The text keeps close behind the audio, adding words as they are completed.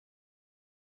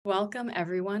Welcome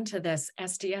everyone to this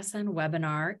SDSN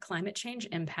webinar, Climate Change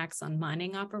Impacts on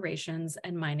Mining Operations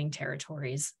and Mining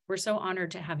Territories. We're so honored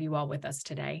to have you all with us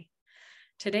today.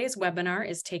 Today's webinar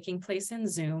is taking place in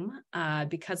Zoom.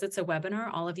 Because it's a webinar,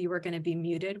 all of you are going to be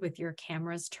muted with your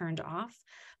cameras turned off,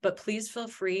 but please feel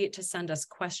free to send us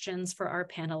questions for our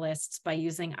panelists by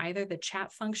using either the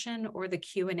chat function or the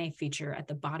Q&A feature at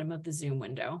the bottom of the Zoom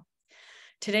window.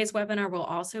 Today's webinar will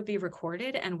also be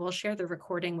recorded, and we'll share the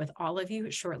recording with all of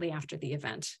you shortly after the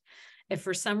event. If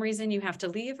for some reason you have to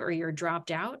leave or you're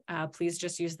dropped out, please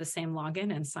just use the same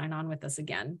login and sign on with us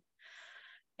again.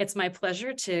 It's my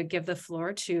pleasure to give the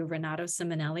floor to Renato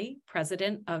Simonelli,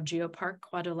 President of Geopark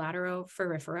Quadrilatero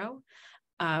Ferrifero,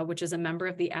 which is a member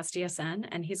of the SDSN,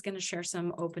 and he's going to share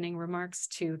some opening remarks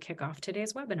to kick off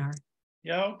today's webinar.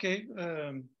 Yeah, okay.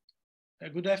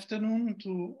 Good afternoon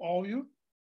to all you.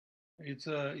 It's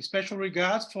a special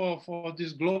regards for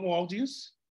this global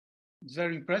audience. It's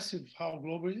very impressive how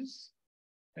global it is.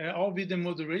 I'll be the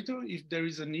moderator if there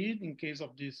is a need in case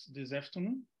of this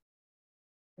afternoon.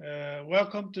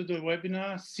 Welcome to the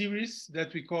webinar series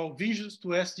that we call Visions to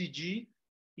SDG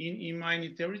in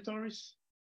Mining Territories.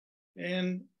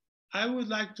 And I would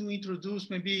like to introduce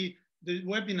maybe the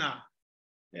webinar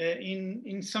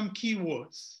in some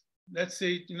keywords. Let's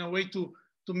say in a way to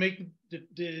make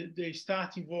the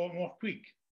starting more quick.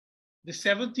 The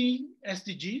 17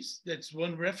 SDGs, that's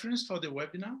one reference for the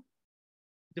webinar.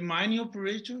 The mining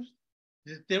operators,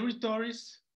 the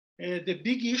territories, the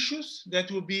big issues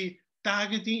that will be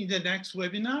targeting in the next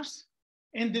webinars,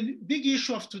 and the big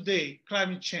issue of today,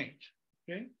 climate change,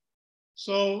 okay?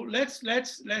 So let's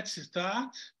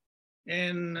start.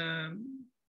 And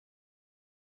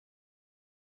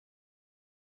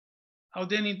I'll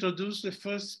then introduce the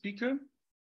first speaker,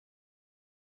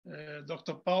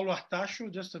 Dr. Paulo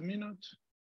Artacho, just a minute.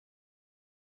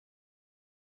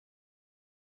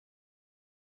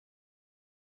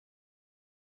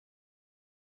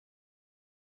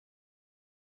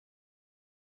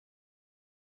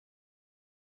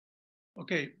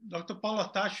 Okay, Dr. Paulo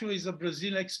Artacho is a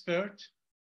Brazilian expert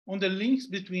on the links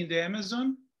between the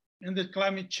Amazon and the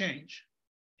climate change.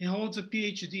 He holds a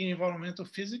PhD in environmental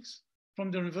physics from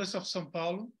the University of São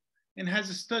Paulo and has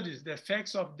studied the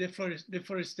effects of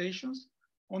deforestation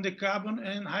on the carbon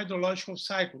and hydrological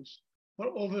cycles for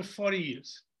over 40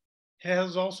 years. He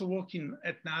has also worked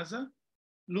at NASA,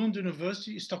 Lund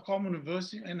University, Stockholm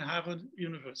University, and Harvard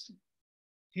University.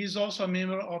 He is also a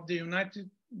member of the United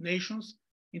Nations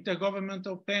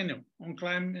Intergovernmental Panel on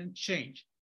Climate Change,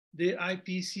 the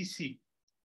IPCC.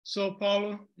 So,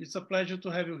 Paulo, it's a pleasure to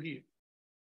have you here.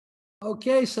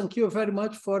 Okay, thank you very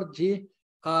much for the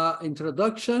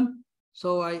introduction.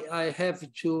 So I have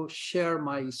to share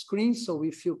my screen. So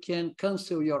if you can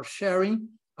cancel your sharing,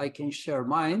 I can share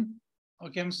mine.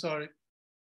 Okay, I'm sorry.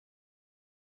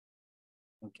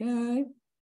 Okay.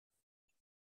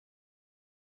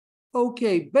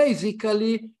 Okay,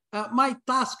 basically, my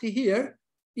task here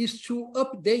is to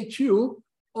update you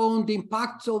on the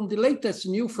impacts on the latest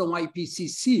news from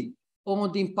IPCC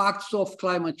on the impacts of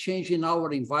climate change in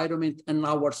our environment and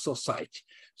our society.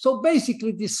 So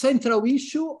basically, the central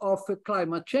issue of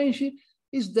climate change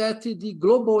is that the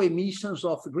global emissions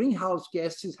of greenhouse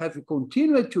gases have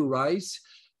continued to rise,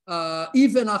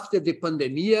 even after the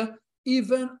pandemic,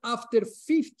 even after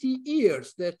 50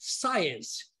 years that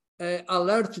science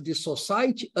alerted the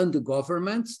society and the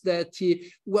governments that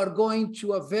we are going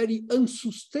to a very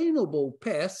unsustainable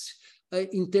path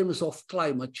in terms of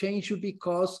climate change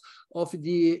because of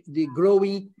the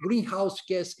growing greenhouse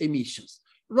gas emissions.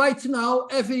 Right now,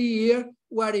 every year,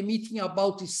 we are emitting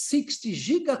about 60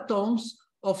 gigatons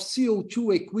of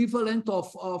CO2 equivalent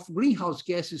of greenhouse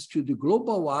gases to the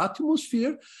global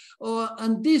atmosphere.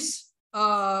 And this,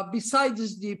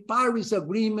 besides the Paris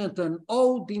Agreement and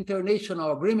all the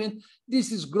international agreement,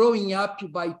 this is growing up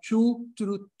by 2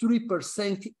 to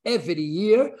 3% every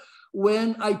year,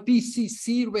 when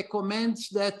IPCC recommends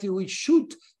that we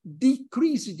should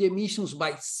decrease the emissions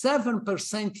by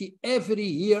 7% every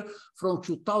year from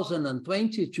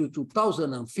 2020 to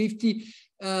 2050,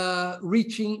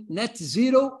 reaching net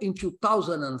zero in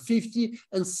 2050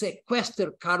 and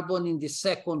sequester carbon in the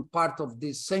second part of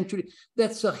this century.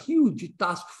 That's a huge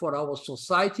task for our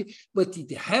society, but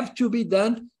it has to be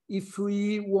done if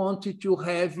we wanted to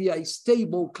have a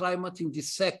stable climate in the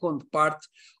second part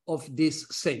of this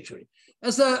century.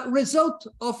 As a result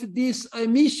of these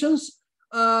emissions,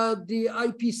 the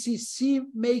IPCC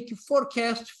make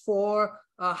forecast for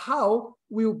how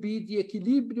will be the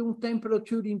equilibrium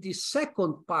temperature in the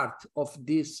second part of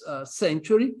this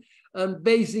century. And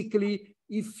basically,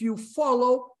 if you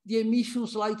follow the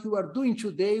emissions like you are doing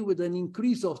today with an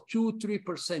increase of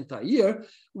 2-3% a year,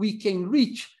 we can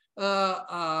reach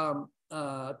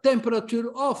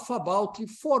temperature of about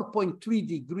 4.3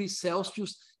 degrees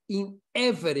Celsius in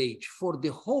average for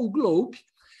the whole globe.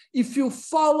 If you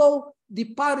follow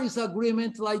the Paris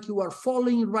Agreement like you are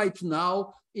following right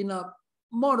now in a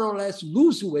more or less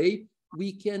loose way,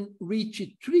 we can reach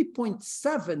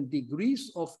 3.7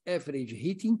 degrees of average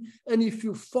heating. And if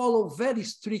you follow very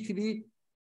strictly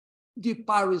the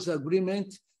Paris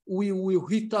Agreement, we will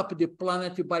heat up the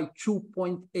planet by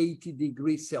 2.8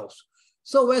 degrees Celsius.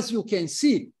 So as you can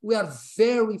see, we are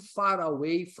very far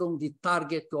away from the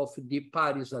target of the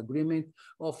Paris Agreement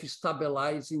of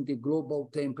stabilizing the global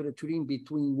temperature in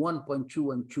between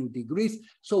 1.2 and 2 degrees.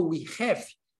 So we have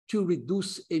to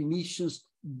reduce emissions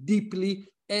deeply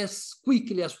as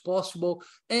quickly as possible,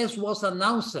 as was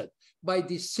announced by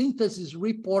the synthesis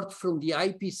report from the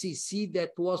IPCC that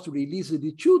was released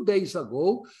 2 days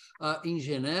ago in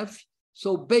Geneva.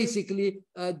 So basically,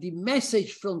 the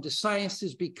message from the science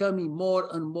is becoming more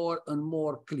and more and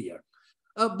more clear.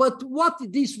 But what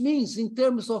this means in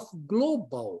terms of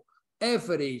global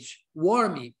average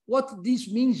warming, what this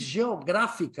means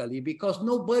geographically, because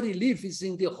nobody lives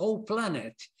in the whole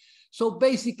planet. So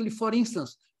basically, for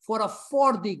instance, for a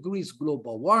 4 degrees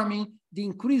global warming, the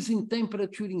increase in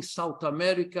temperature in South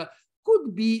America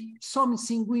could be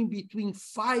something in between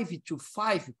 5 to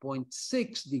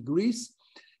 5.6 degrees.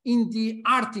 In the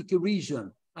Arctic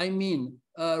region, I mean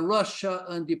Russia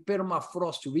and the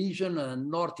permafrost region and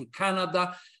North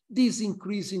Canada, this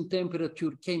increase in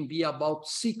temperature can be about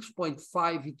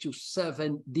 6.5 to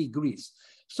 7 degrees.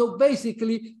 So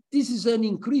basically, this is an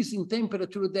increase in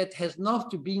temperature that has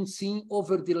not been seen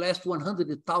over the last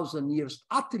 100,000 years,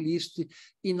 at least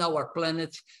in our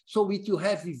planet. So it will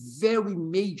have a very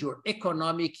major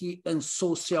economic and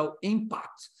social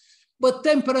impact. But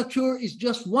temperature is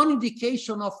just one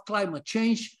indication of climate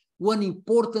change. One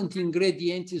important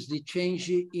ingredient is the change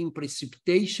in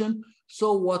precipitation.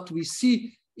 So what we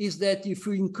see is that if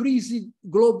we increase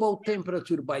global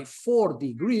temperature by 4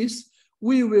 degrees,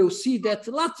 we will see that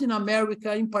Latin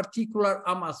America, in particular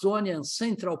Amazonia and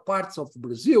central parts of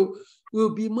Brazil,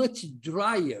 will be much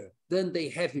drier than they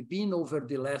have been over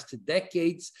the last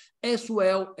decades, as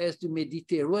well as the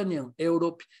Mediterranean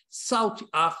Europe, South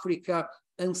Africa,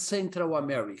 and Central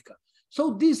America.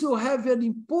 So this will have an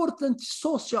important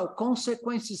social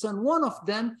consequences, and one of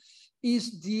them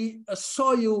is the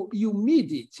soil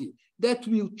humidity that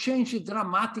will change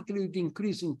dramatically with the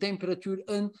increase in temperature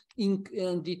and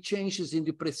the changes in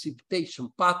the precipitation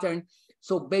pattern.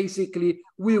 So basically,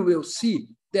 we will see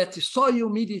that soil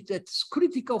humidity that's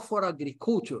critical for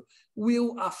agriculture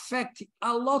will affect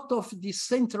a lot of the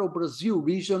central Brazil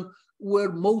region,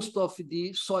 where most of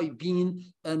the soybean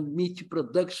and meat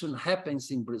production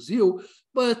happens in Brazil,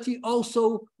 but it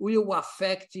also will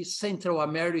affect Central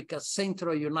America,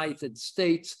 Central United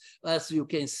States, as you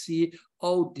can see,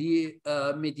 all the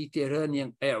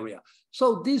Mediterranean area.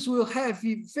 So this will have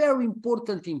a very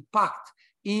important impact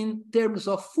in terms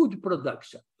of food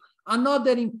production.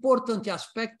 Another important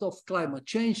aspect of climate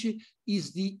change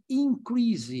is the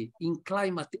increase in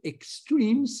climate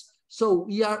extremes. So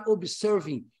we are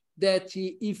observing that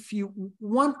if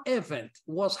one event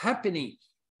was happening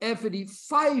every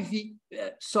 50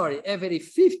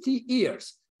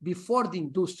 years before the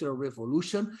Industrial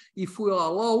Revolution, if we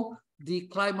allow the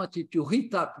climate to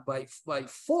heat up by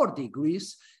 4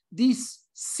 degrees, this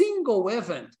single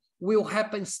event will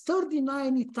happen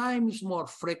 39 times more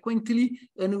frequently,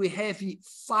 and we have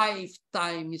 5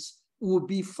 times, will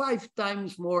be 5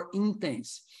 times more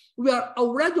intense. We are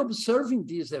already observing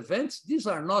these events. These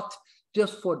are not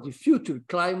just for the future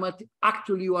climate.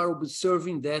 Actually, you are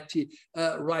observing that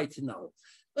right now.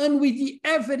 And with the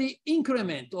every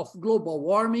increment of global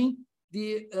warming,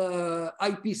 the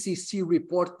IPCC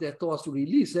report that was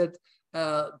released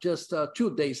just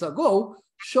 2 days ago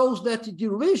shows that the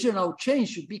regional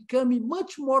change becoming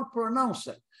much more pronounced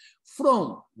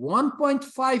from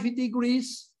 1.5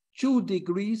 degrees, 2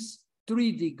 degrees,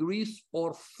 3 degrees,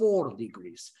 or 4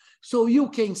 degrees. So you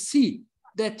can see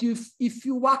that if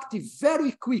you act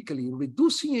very quickly,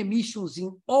 reducing emissions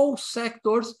in all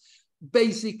sectors,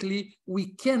 basically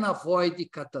we can avoid the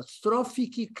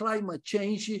catastrophic climate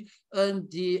change, and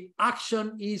the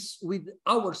action is with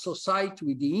our society,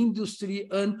 with the industry,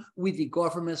 and with the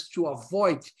governments to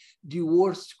avoid the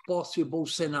worst possible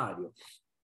scenario.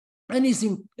 And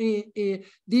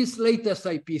this latest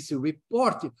IPCC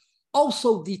report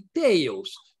also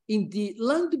details in the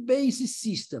land-based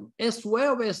system, as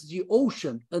well as the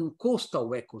ocean and coastal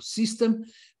ecosystem,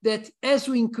 that as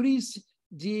we increase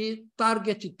the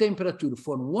target temperature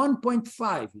from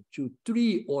 1.5 to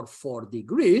 3 or 4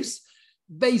 degrees,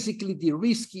 basically the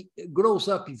risk grows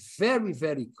up very,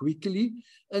 very quickly,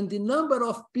 and the number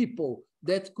of people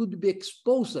that could be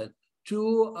exposed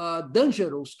to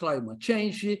dangerous climate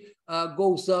change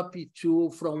goes up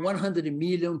to from 100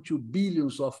 million to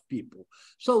billions of people.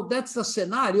 So that's a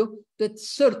scenario that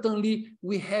certainly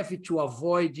we have to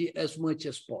avoid as much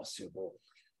as possible.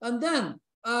 And then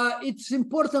it's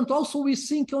important also we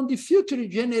think on the future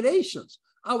generations,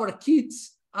 our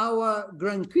kids, our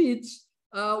grandkids,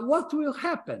 what will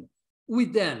happen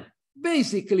with them?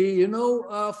 Basically, you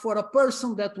know, for a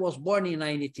person that was born in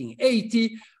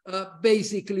 1980,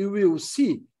 basically we'll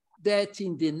see that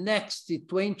in the next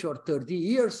 20 or 30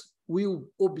 years, we'll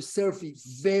observe a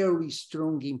very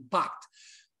strong impact.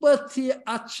 But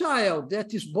a child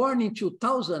that is born in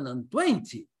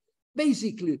 2020,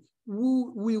 basically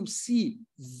we'll see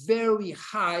very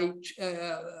high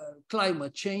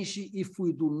climate change if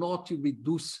we do not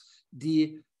reduce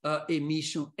the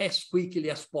emission as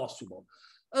quickly as possible.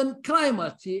 And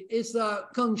climate is a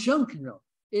conjunctional.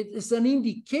 It is an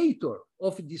indicator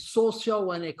of the social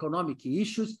and economic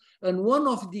issues. And one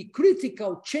of the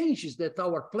critical changes that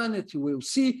our planet will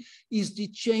see is the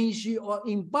change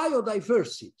in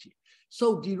biodiversity.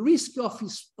 So the risk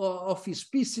of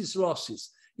species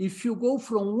losses, if you go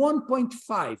from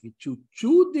 1.5 to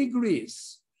 2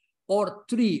 degrees or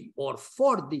 3 or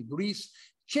 4 degrees,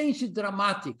 change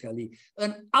dramatically.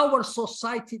 And our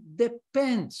society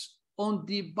depends on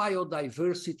the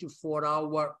biodiversity for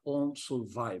our own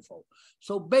survival.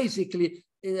 So basically,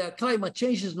 climate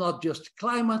change is not just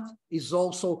climate, it's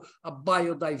also a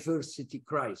biodiversity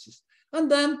crisis. And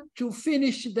then to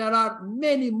finish, there are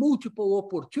many multiple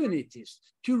opportunities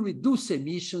to reduce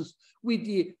emissions with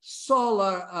the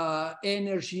solar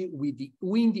energy, with the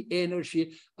wind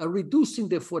energy, reducing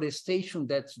deforestation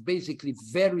that's basically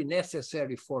very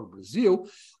necessary for Brazil.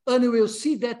 And we'll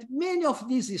see that many of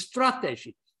these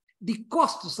strategies, the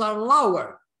costs are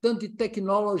lower than the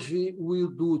technology will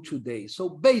do today. So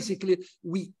basically,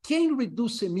 we can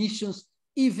reduce emissions,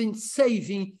 even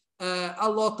saving a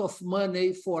lot of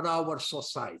money for our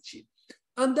society.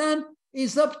 And then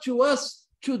it's up to us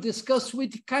to discuss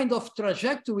which kind of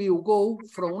trajectory will go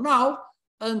from now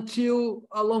until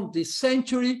along this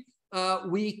century,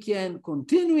 we can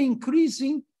continue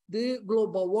increasing the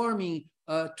global warming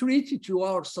treaty to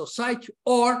our society,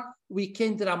 or we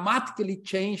can dramatically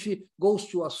change it, goes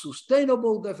to a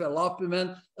sustainable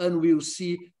development, and we'll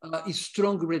see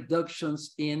strong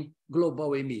reductions in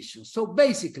global emissions. So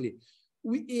basically,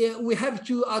 we have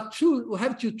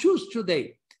to choose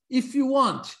today. If you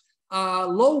want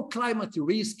low climate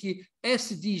risk,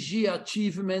 SDG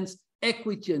achievements,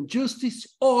 equity and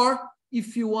justice, or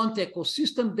if you want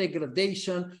ecosystem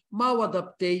degradation,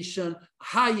 maladaptation,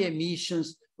 high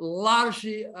emissions, large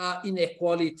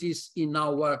inequalities in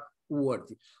our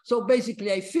world. So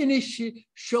basically, I finish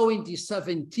showing the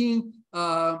 17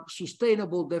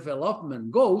 sustainable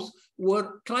development goals,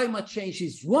 where climate change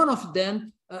is one of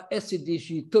them,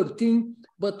 SDG 13,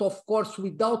 but of course,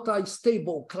 without a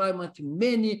stable climate,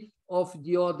 many of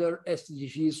the other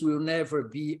SDGs will never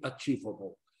be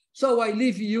achievable. So I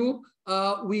leave you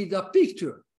with a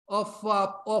picture of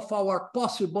our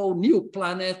possible new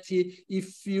planet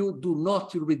if you do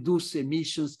not reduce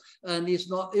emissions, and it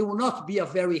will not be a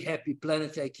very happy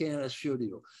planet, I can assure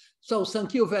you. So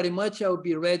thank you very much. I will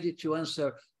be ready to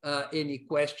answer any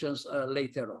questions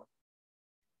later on.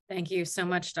 Thank you so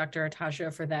much, Dr.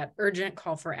 Artajo, for that urgent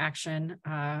call for action.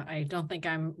 I don't think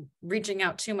I'm reaching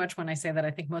out too much when I say that.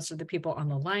 I think most of the people on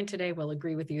the line today will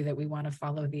agree with you that we want to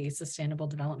follow the sustainable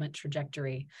development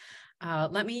trajectory.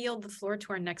 Let me yield the floor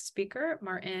to our next speaker,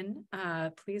 Martin.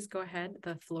 Please go ahead.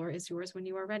 The floor is yours when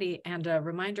you are ready. And a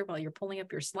reminder while you're pulling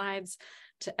up your slides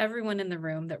to everyone in the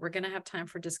room that we're going to have time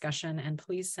for discussion, and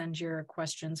please send your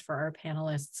questions for our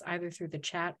panelists either through the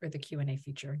chat or the Q&A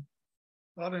feature.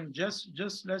 Lauren, let's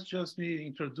just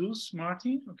introduce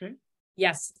Martin, okay?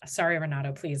 Yes, sorry,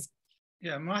 Renato, please.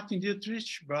 Yeah, Martin Dietrich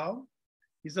Brauch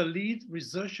is a lead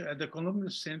researcher at the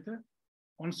Columbia Center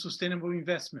on Sustainable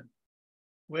Investment,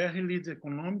 where he leads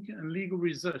economic and legal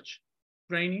research,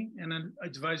 training, and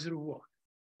advisory work,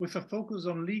 with a focus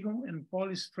on legal and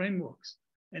policy frameworks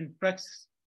and practice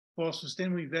for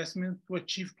sustainable investment to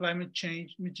achieve climate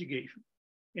change mitigation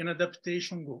and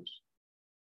adaptation goals.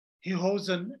 He holds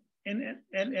an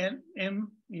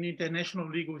LL.M in International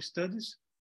Legal Studies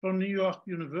from New York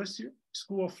University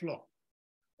School of Law.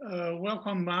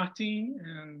 Welcome, Martin,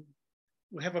 and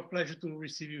we have a pleasure to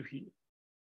receive you here.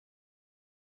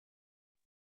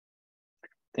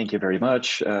 Thank you very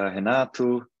much,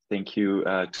 Renato. Thank you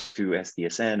to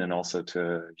SDSN and also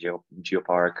to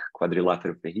Geopark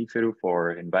Quadrilátero Ferrífero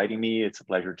for inviting me. It's a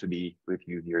pleasure to be with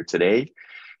you here today.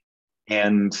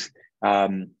 And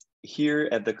here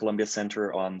at the Columbia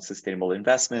Center on Sustainable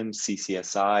Investment,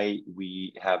 CCSI,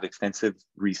 we have extensive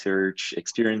research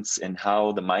experience in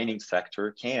how the mining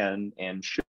sector can and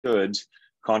should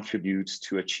contribute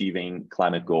to achieving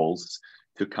climate goals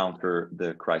to counter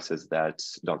the crisis that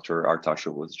Dr.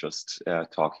 Artacho was just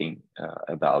talking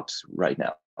about right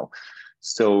now.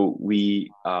 So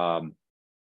we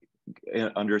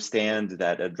understand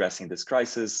that addressing this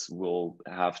crisis will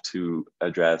have to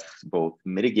address both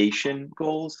mitigation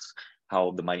goals,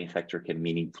 how the mining sector can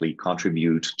meaningfully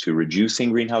contribute to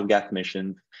reducing greenhouse gas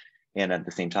emissions, and at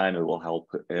the same time, it will help,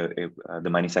 the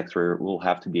mining sector will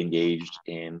have to be engaged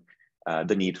in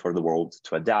the need for the world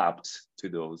to adapt to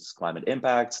those climate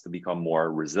impacts, to become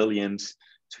more resilient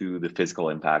to the physical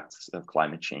impacts of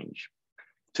climate change.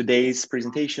 Today's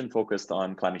presentation focused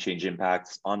on climate change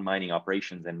impacts on mining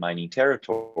operations and mining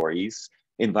territories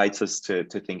invites us to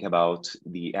think about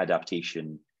the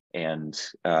adaptation and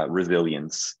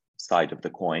resilience side of the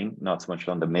coin, not so much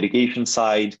on the mitigation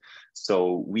side.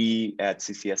 So we at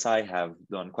CCSI have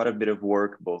done quite a bit of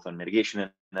work both on mitigation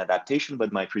and adaptation,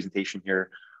 but my presentation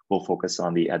here will focus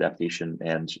on the adaptation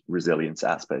and resilience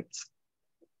aspects.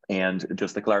 And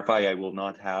just to clarify, I will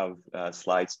not have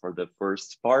slides for the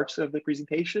first part of the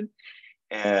presentation,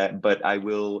 but I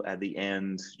will at the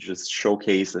end just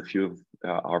showcase a few of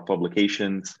our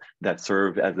publications that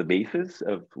serve as the basis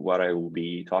of what I will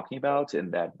be talking about, and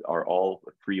that are all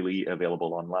freely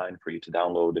available online for you to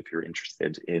download if you're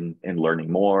interested in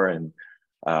learning more and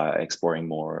exploring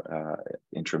more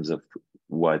in terms of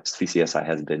what CCSI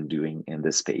has been doing in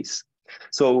this space.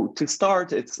 So to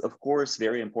start, it's of course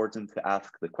very important to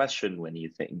ask the question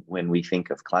when we think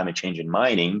of climate change in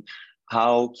mining,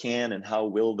 how can and how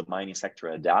will the mining sector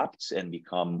adapt and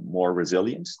become more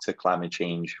resilient to climate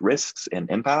change risks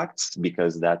and impacts?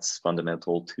 Because that's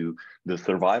fundamental to the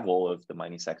survival of the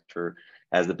mining sector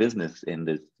as a business in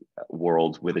this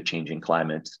world with a changing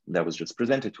climate that was just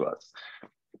presented to us.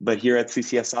 But here at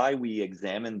CCSI, we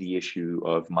examine the issue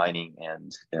of mining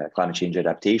and climate change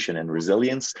adaptation and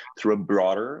resilience through a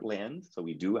broader lens. So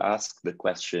we do ask the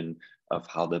question of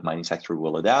how the mining sector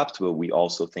will adapt, but we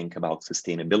also think about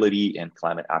sustainability and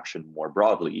climate action more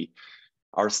broadly.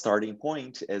 Our starting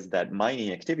point is that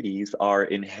mining activities are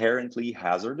inherently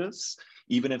hazardous,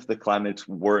 even if the climate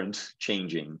weren't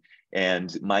changing.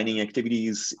 And mining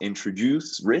activities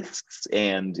introduce risks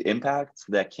and impacts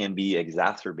that can be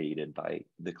exacerbated by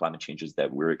the climate changes that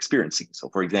we're experiencing. So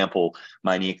for example,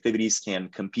 mining activities can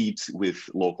compete with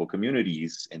local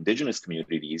communities, indigenous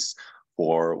communities,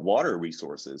 for water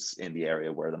resources in the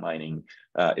area where the mining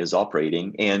is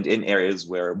operating, and in areas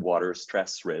where water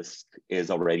stress risk is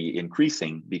already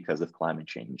increasing because of climate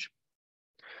change.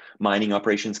 Mining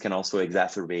operations can also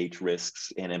exacerbate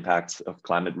risks and impacts of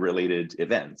climate-related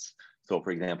events. So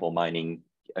for example, mining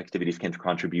activities can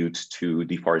contribute to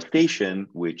deforestation,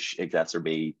 which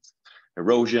exacerbates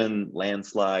erosion,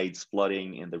 landslides,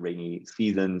 flooding in the rainy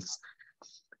seasons.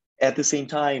 At the same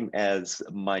time as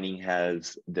mining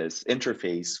has this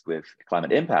interface with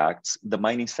climate impacts, the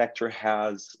mining sector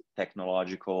has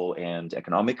technological and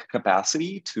economic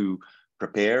capacity to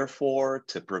prepare for,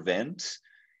 to prevent,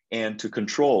 and to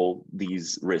control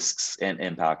these risks and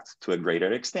impacts to a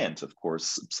greater extent. Of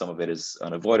course, some of it is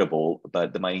unavoidable,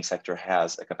 but the mining sector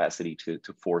has a capacity to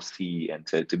foresee and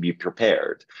to be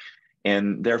prepared.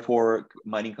 And therefore,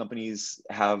 mining companies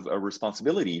have a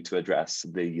responsibility to address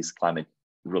these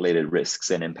climate-related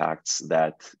risks and impacts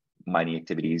that mining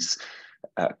activities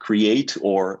create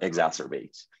or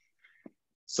exacerbate.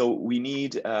 So we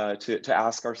need to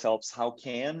ask ourselves, how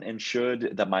can and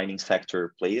should the mining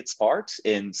sector play its part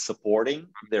in supporting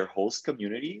their host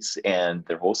communities and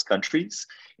their host countries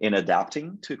in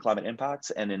adapting to climate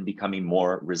impacts and in becoming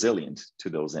more resilient to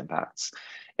those impacts?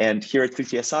 And here at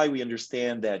CCSI, we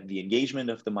understand that the engagement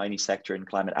of the mining sector in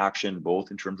climate action,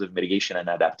 both in terms of mitigation and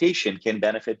adaptation, can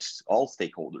benefit all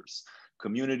stakeholders,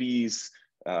 communities,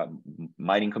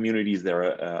 mining communities that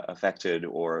are affected,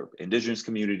 or indigenous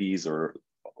communities, or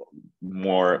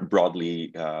more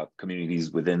broadly,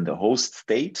 communities within the host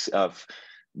state of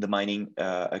the mining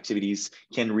activities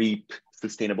can reap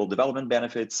sustainable development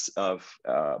benefits of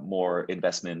more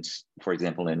investment, for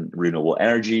example, in renewable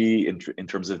energy in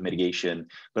terms of mitigation,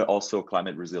 but also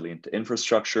climate resilient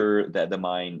infrastructure that the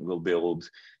mine will build.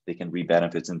 They can reap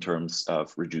benefits in terms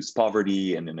of reduced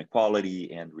poverty and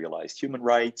inequality and realized human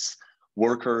rights.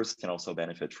 Workers can also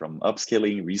benefit from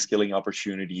upskilling, reskilling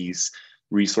opportunities.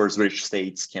 Resource-rich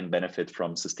states can benefit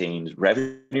from sustained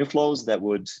revenue flows that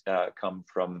would come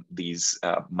from these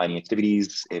mining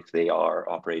activities if they are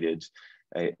operated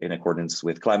in accordance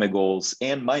with climate goals,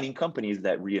 and mining companies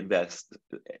that reinvent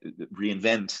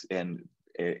and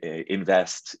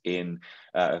invest in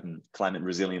climate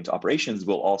resilient operations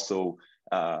will also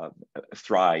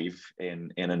thrive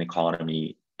in an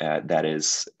economy that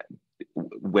is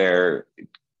where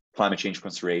climate change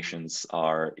considerations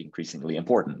are increasingly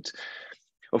important.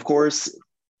 Of course,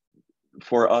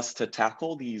 for us to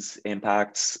tackle these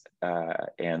impacts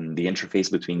and the interface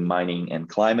between mining and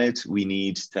climate, we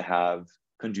need to have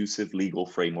conducive legal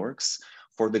frameworks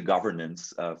for the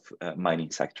governance of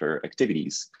mining sector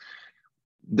activities.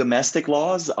 Domestic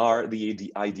laws are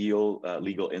the ideal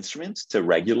legal instrument to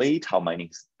regulate how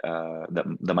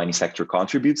the mining sector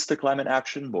contributes to climate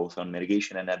action, both on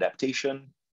mitigation and adaptation.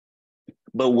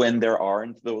 But when there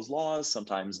aren't those laws,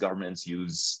 sometimes governments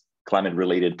use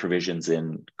climate-related provisions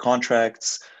in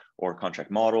contracts or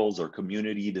contract models or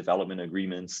community development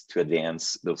agreements to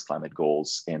advance those climate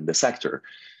goals in the sector.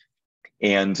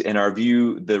 And in our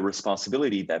view, the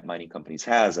responsibility that mining companies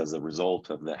has as a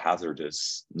result of the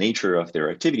hazardous nature of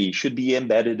their activity should be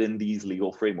embedded in these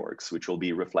legal frameworks, which will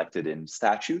be reflected in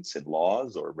statutes and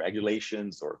laws or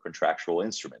regulations or contractual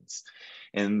instruments.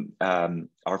 And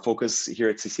our focus here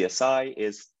at CCSI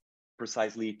is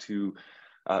precisely to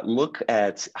look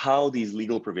at how these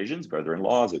legal provisions, whether in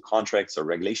laws or contracts or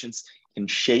regulations, can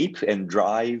shape and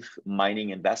drive mining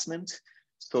investment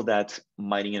so that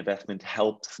mining investment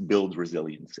helps build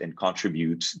resilience and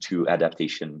contribute to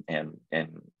adaptation and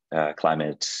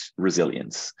climate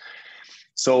resilience.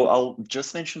 So I'll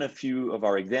just mention a few of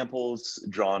our examples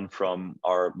drawn from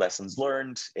our lessons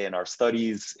learned in our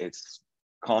studies. It's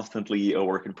constantly a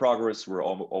work in progress. We're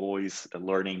always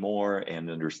learning more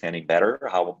and understanding better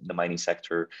how the mining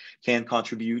sector can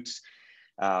contribute.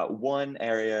 One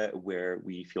area where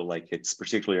we feel like it's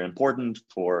particularly important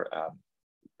for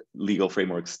legal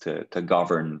frameworks to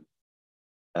govern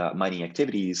mining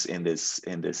activities in this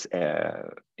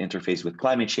interface with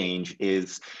climate change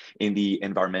is in the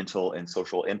environmental and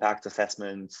social impact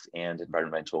assessments and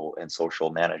environmental and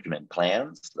social management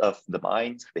plans of the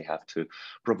mines. They have to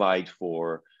provide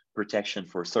for protection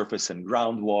for surface and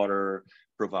groundwater,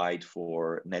 provide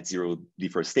for net zero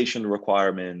deforestation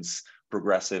requirements,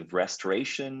 progressive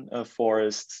restoration of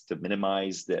forests to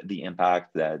minimize the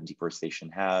impact that deforestation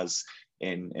has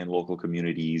in local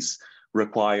communities,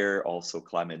 require also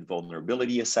climate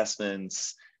vulnerability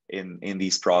assessments in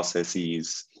these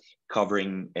processes,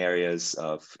 covering areas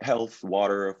of health,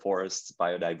 water, forests,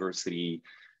 biodiversity.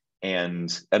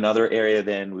 And another area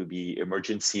then would be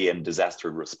emergency and disaster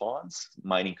response.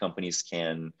 Mining companies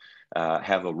can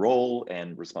have a role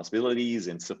and responsibilities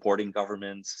in supporting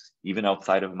governments, even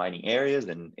outside of mining areas,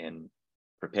 and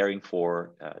preparing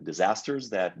for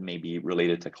disasters that may be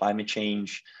related to climate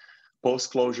change.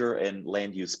 Post-closure and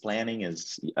land use planning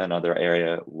is another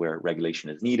area where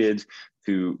regulation is needed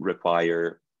to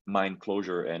require mine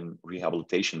closure and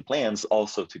rehabilitation plans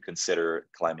also to consider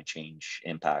climate change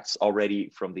impacts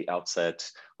already from the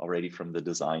outset, already from the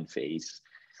design phase.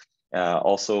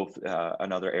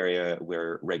 Another area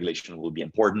where regulation will be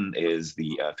important is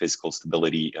the physical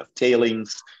stability of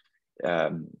tailings,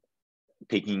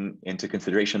 taking into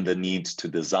consideration the need to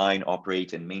design,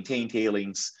 operate, and maintain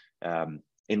tailings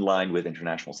in line with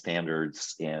international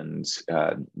standards and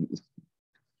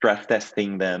stress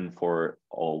testing them for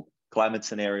all climate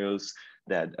scenarios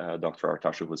that Dr.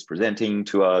 Artacho was presenting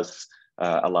to us,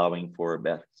 allowing for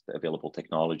best available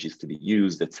technologies to be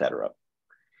used, etc.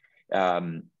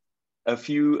 A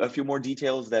few more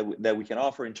details that we can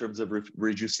offer in terms of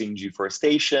reducing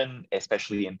deforestation,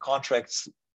 especially in contracts.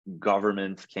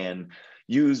 Governments can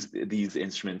use these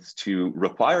instruments to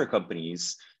require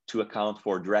companies to account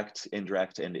for direct,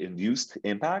 indirect, and induced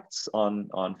impacts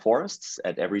on forests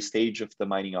at every stage of the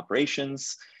mining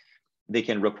operations. They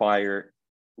can require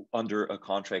under a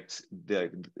contract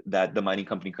that the mining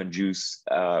company conduce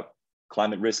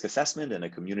climate risk assessment and a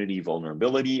community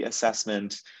vulnerability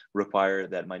assessment, require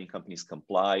that mining companies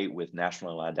comply with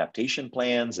national adaptation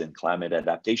plans and climate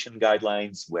adaptation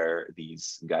guidelines where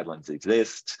these guidelines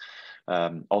exist.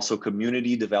 Also,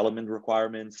 community development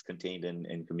requirements contained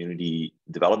in community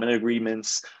development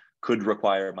agreements could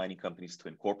require mining companies to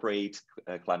incorporate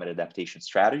climate adaptation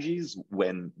strategies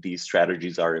when these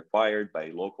strategies are required by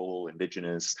local,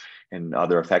 indigenous, and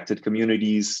other affected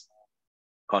communities.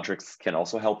 Contracts can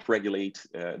also help regulate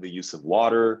the use of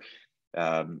water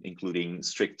including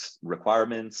strict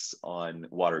requirements on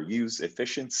water use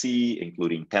efficiency,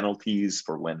 including penalties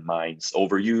for when mines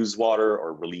overuse water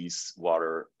or release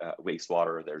water,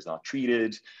 wastewater that is not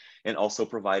treated, and also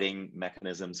providing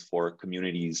mechanisms for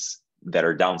communities that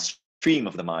are downstream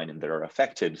of the mine and that are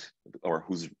affected, or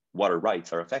whose water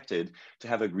rights are affected, to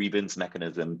have a grievance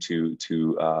mechanism to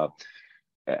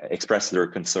express their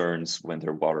concerns when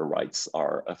their water rights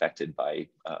are affected by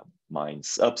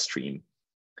mines upstream.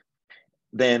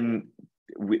 Then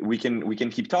we can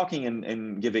keep talking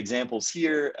and give examples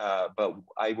here, but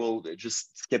I will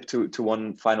just skip to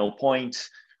one final point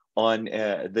on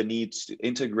the need to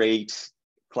integrate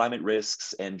climate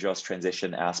risks and just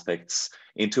transition aspects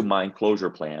into mine closure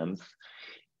plans.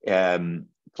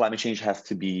 Climate change has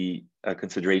to be a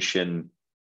consideration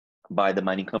by the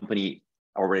mining company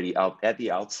already out at the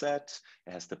outset.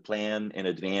 It has to plan in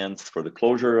advance for the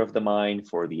closure of the mine,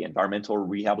 for the environmental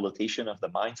rehabilitation of the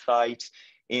mine site,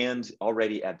 and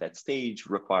already at that stage,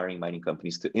 requiring mining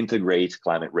companies to integrate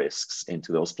climate risks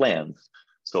into those plans.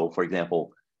 So for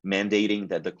example, mandating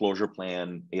that the closure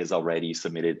plan is already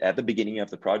submitted at the beginning of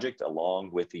the project,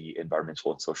 along with the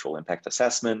environmental and social impact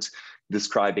assessment,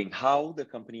 describing how the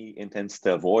company intends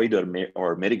to avoid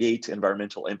or mitigate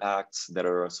environmental impacts that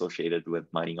are associated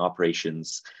with mining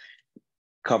operations,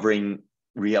 covering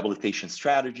rehabilitation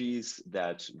strategies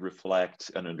that reflect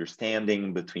an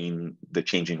understanding between the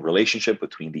changing relationship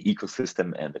between the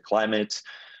ecosystem and the climate,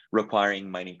 requiring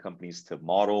mining companies to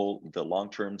model the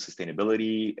long-term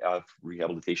sustainability of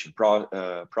rehabilitation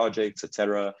projects, et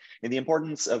cetera. And the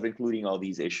importance of including all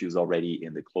these issues already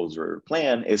in the closure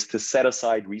plan is to set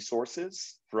aside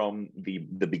resources from the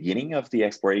beginning of the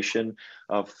exploration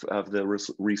of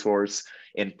the resource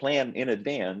and plan in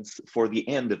advance for the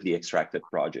end of the extracted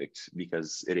project,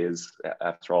 because it is,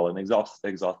 after all, an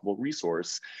exhaustible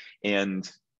resource.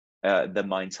 And the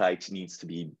mine site needs to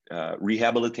be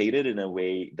rehabilitated in a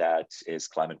way that is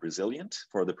climate resilient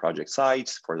for the project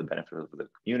sites, for the benefit of the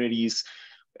communities.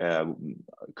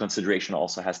 Consideration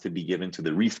also has to be given to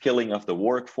the reskilling of the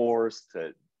workforce,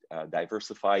 to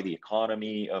diversify the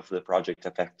economy of the project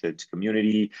affected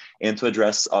community, and to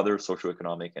address other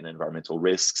socioeconomic and environmental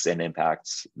risks and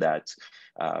impacts that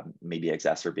may be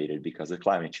exacerbated because of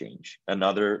climate change.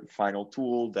 Another final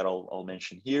tool that I'll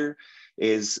mention here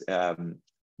is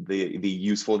the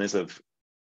usefulness of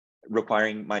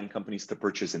requiring mining companies to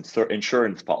purchase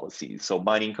insurance policies. So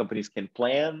mining companies can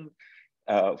plan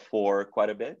for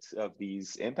quite a bit of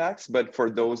these impacts, but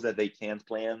for those that they can't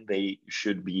plan, they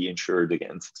should be insured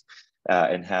against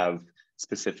and have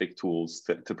specific tools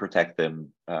to protect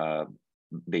them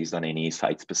based on any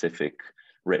site-specific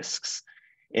risks.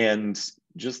 And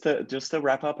just to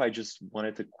wrap up, I just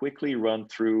wanted to quickly run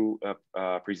through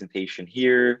a presentation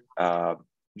here,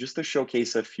 just to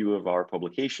showcase a few of our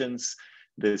publications.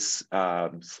 This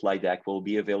slide deck will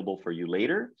be available for you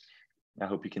later. I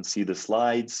hope you can see the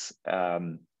slides.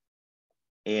 And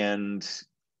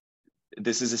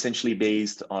this is essentially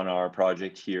based on our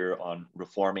project here on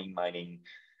reforming mining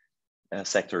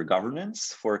sector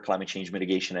governance for climate change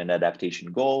mitigation and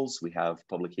adaptation goals. We have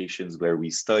publications where we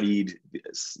studied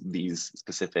these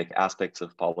specific aspects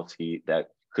of policy that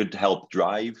could help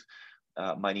drive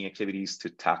mining activities to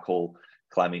tackle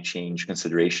climate change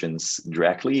considerations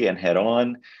directly and head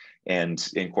on, and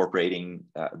incorporating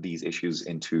these issues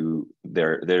into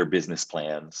their business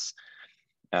plans.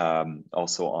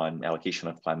 Also on allocation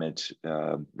of climate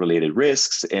related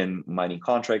risks in mining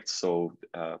contracts. So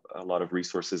a lot of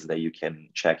resources that you can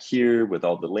check here with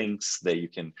all the links that you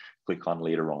can click on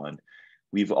later on.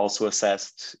 We've also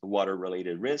assessed water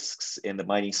related risks in the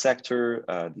mining sector.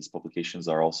 These publications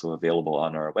are also available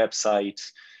on our website,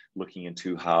 looking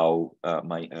into how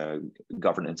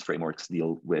governance frameworks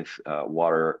deal with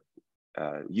water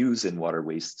use and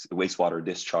wastewater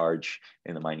discharge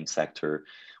in the mining sector.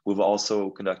 We've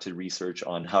also conducted research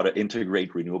on how to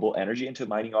integrate renewable energy into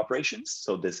mining operations.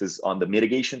 So this is on the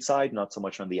mitigation side, not so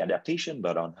much on the adaptation,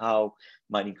 but on how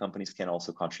mining companies can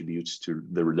also contribute to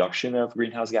the reduction of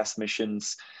greenhouse gas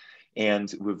emissions.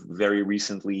 And we've very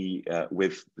recently,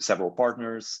 with several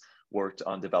partners, worked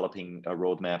on developing a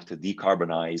roadmap to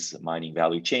decarbonize mining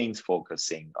value chains,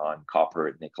 focusing on copper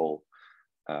and nickel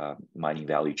mining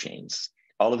value chains.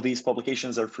 All of these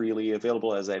publications are freely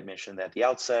available, as I mentioned at the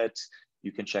outset.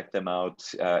 You can check them out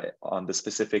on the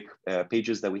specific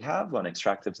pages that we have on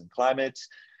extractives and climate,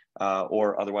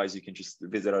 or otherwise you can just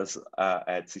visit us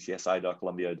at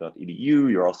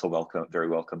ccsi.columbia.edu. You're also very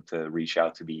welcome to reach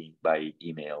out to me by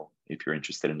email if you're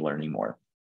interested in learning more.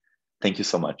 Thank you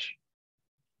so much.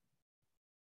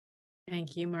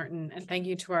 Thank you, Martin. And thank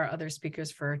you to our other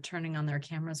speakers for turning on their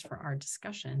cameras for our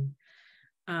discussion.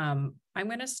 I'm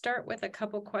going to start with a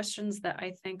couple questions that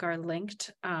I think are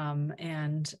linked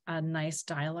and a nice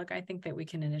dialogue I think that we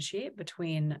can initiate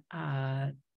between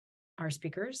our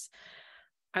speakers.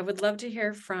 I would love to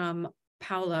hear from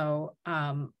Paulo,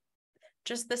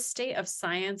 just the state of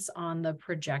science on the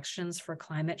projections for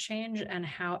climate change and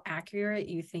how accurate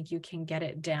you think you can get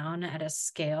it down at a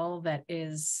scale that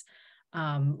is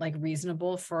like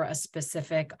reasonable for a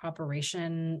specific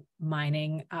operation,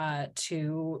 mining,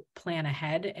 to plan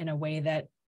ahead in a way that,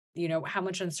 you know, how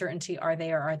much uncertainty are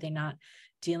they or are they not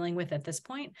dealing with at this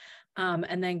point?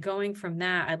 And then going from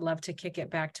that, I'd love to kick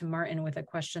it back to Martin with a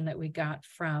question that we got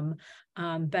from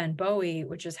Ben Bowie,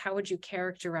 which is how would you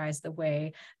characterize the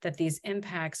way that these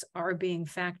impacts are being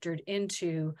factored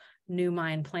into new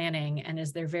mine planning, and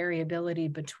is there variability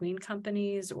between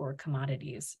companies or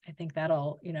commodities? I think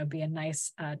that'll, you know, be a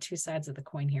nice two sides of the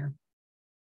coin here.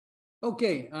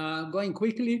 Okay, going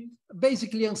quickly,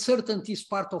 basically uncertainty is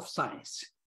part of science.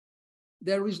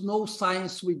 There is no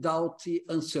science without the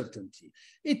uncertainty.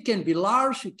 It can be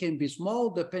large, it can be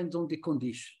small, depends on the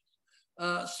condition.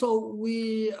 So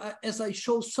we, as I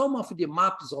show some of the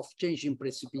maps of changing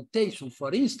precipitation,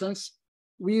 for instance,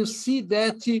 we'll see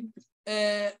that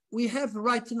we have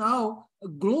right now a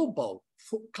global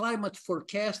climate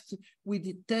forecast with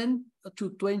the 10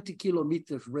 to 20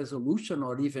 kilometers resolution,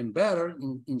 or even better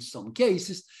in some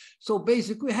cases. So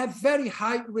basically, we have very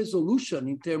high resolution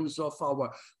in terms of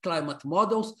our climate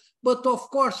models. But of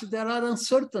course, there are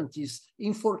uncertainties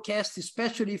in forecasts,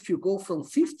 especially if you go from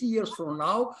 50 years from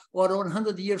now or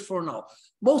 100 years from now.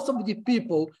 Most of the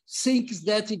people think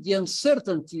that the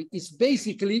uncertainty is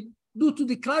basically due to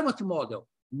the climate model.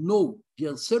 No, the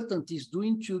uncertainty is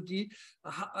due to the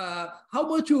how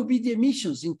much will be the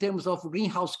emissions in terms of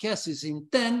greenhouse gases in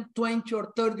 10, 20,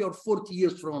 or 30, or 40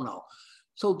 years from now.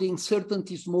 So the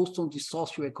uncertainty is most on the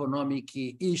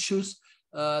socioeconomic issues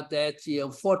that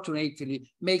unfortunately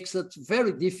makes it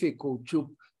very difficult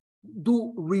to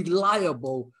do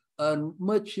reliable and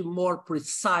much more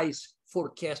precise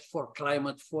forecast for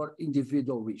climate for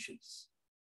individual regions.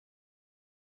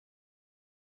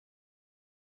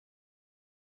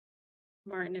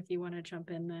 Martin, if you want to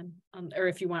jump in then, or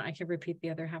if you want, I can repeat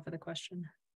the other half of the question.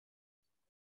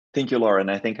 Thank you, Laura. And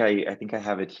I think I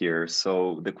have it here.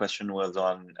 So the question was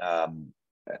on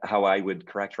how I would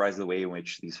characterize the way in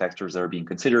which these factors are being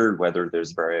considered, whether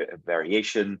there's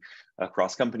variation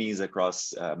across companies,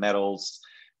 across metals.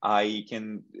 I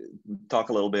can talk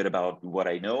a little bit about what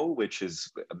I know, which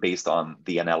is based on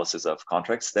the analysis of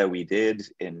contracts that we did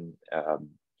in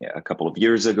a couple of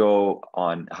years ago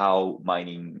on how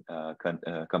mining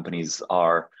companies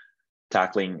are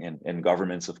tackling, and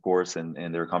governments, of course, and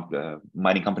their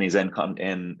mining companies and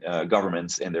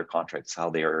governments and their contracts, how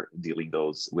they are dealing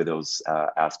with those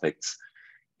aspects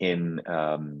in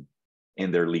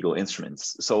their legal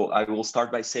instruments. So I will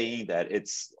start by saying that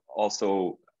it's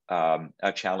also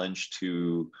a challenge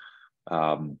to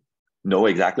know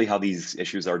exactly how these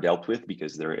issues are dealt with,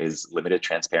 because there is limited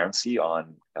transparency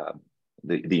on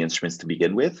the instruments to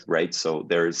begin with, right? So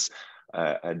there's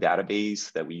a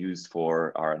database that we used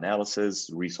for our analysis,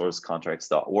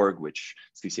 resourcecontracts.org, which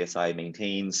CCSI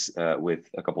maintains with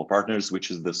a couple of partners,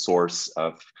 which is the source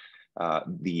of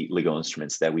the legal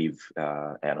instruments that we've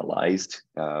analyzed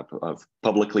of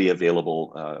publicly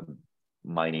available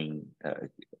mining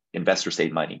investor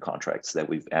state mining contracts that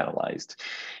we've analyzed.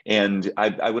 And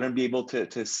I wouldn't be able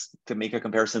to make a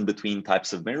comparison between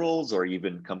types of minerals or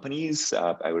even companies.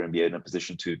 I wouldn't be in a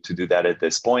position to do that at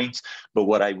this point. But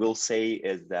what I will say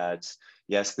is that,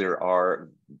 yes, there are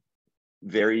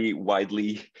very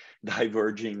widely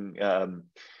diverging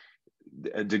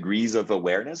degrees of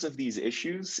awareness of these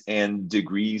issues and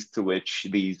degrees to which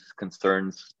these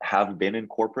concerns have been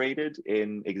incorporated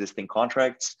in existing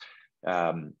contracts.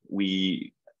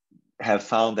 We have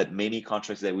found that many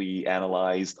contracts that we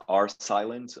analyzed are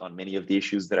silent on many of the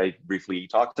issues that I briefly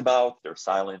talked about. They're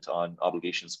silent on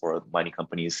obligations for mining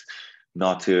companies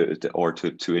not to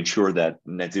ensure that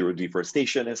net zero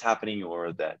deforestation is happening,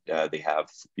 or that they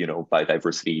have,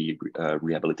 biodiversity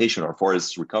rehabilitation or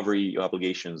forest recovery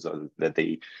obligations, or that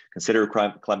they consider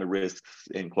climate risks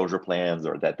in closure plans,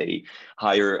 or that they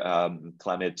hire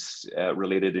climate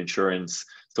related insurance.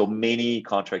 So many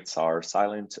contracts are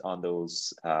silent on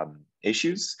those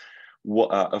issues.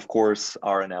 Of course,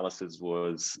 our analysis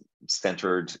was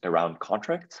centered around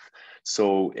contracts.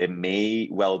 So it may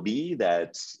well be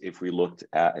that if we looked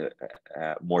at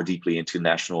more deeply into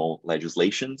national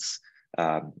legislations,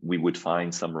 we would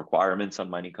find some requirements on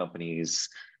mining companies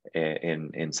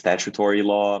in statutory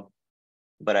law.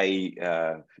 But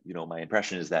my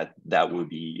impression is that that would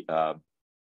be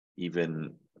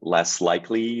even less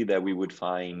likely that we would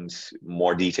find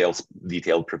more detailed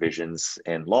provisions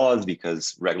and laws,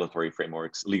 because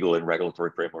legal and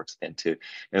regulatory frameworks tend to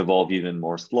evolve even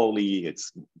more slowly.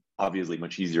 It's obviously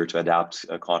much easier to adapt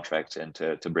a contract and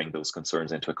to bring those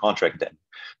concerns into a contract than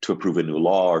to approve a new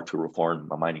law or to reform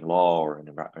a mining law or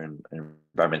an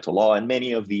environmental law. And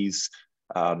many of these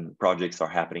projects are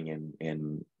happening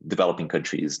in developing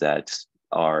countries that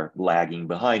are lagging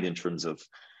behind in terms of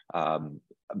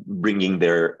bringing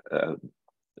their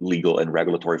legal and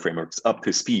regulatory frameworks up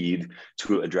to speed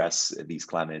to address these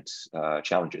climate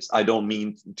challenges. I don't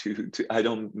mean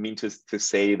to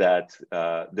say that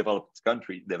developed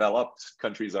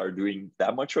countries are doing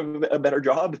that much of a better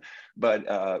job, but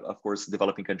of course,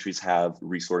 developing countries have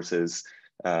resources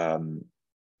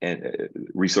and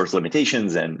resource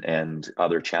limitations and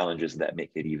other challenges that make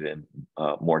it even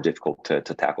more difficult to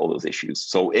tackle those issues.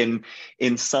 So in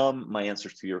sum, my answer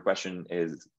to your question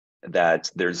is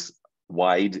that there's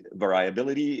wide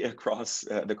variability across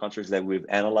the countries that we've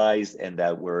analyzed, and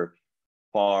that we're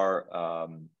far,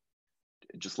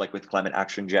 just like with climate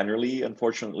action generally,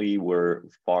 unfortunately, we're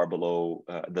far below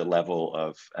the level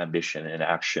of ambition and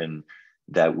action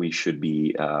that we should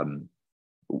be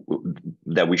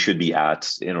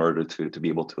at in order to be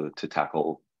able to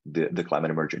tackle the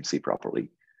climate emergency properly.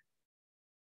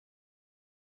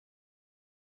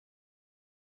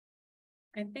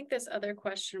 I think this other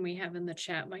question we have in the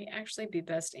chat might actually be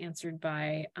best answered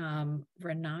by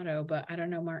Renato, but I don't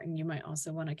know, Martin, you might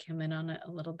also want to come in on it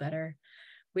a little better.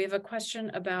 We have a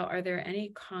question about, are there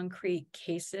any concrete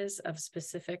cases of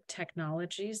specific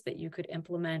technologies that you could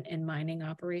implement in mining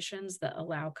operations that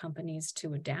allow companies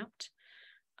to adapt?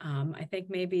 I think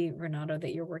maybe, Renato,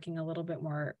 that you're working a little bit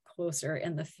more closer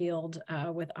in the field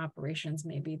with operations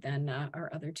maybe than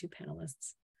our other two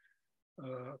panelists.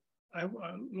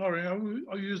 Lauren,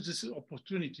 I'll use this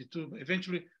opportunity to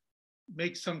eventually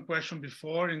make some question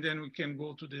before, and then we can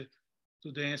go to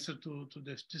the answer to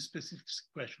the specific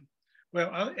question.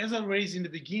 Well, as I raised in the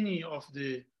beginning of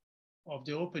the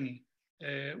opening,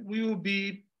 we will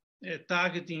be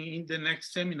targeting in the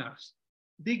next seminars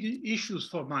big issues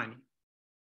for mining.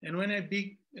 And when I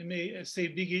may say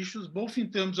big issues, both in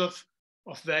terms of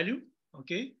value,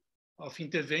 okay, of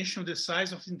intervention, the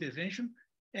size of intervention,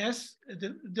 as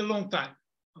the long time,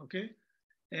 okay?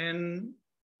 And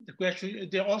the question,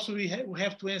 also we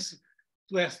have to ask,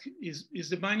 is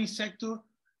the mining sector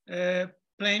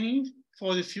planning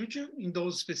for the future in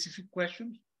those specific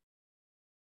questions?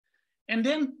 And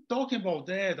then talking about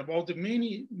that, about the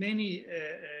many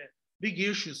big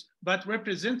issues, but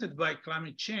represented by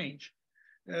climate change,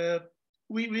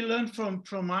 we learned from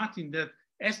Martin that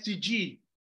SDG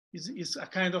is a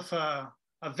kind of a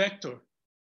vector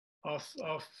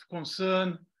of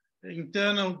concern,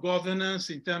 internal governance,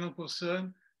 internal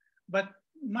concern. But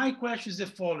my question is the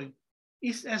following: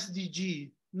 is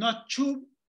SDG not too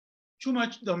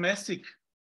much domestic,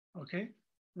 okay,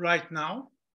 right now?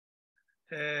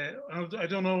 I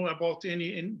don't know about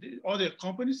any other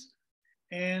companies,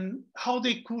 and how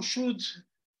they should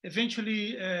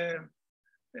eventually,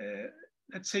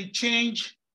 let's say,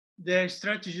 change their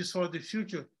strategies for the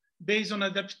future based on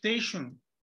adaptation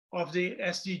of the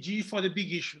SDG for the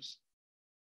big issues.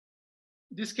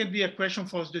 This can be a question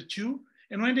for the two,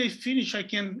 and when they finish, I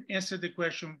can answer the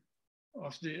question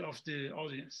of the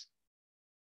audience.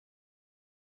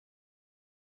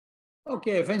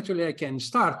 Okay, eventually I can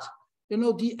start. You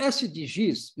know, the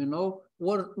SDGs, you know,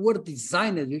 were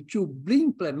designed to be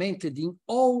implemented in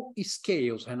all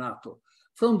scales, Renato,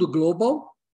 from the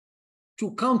global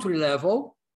to country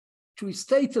level, to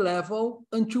state level,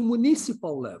 and to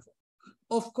municipal level.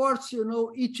 Of course, you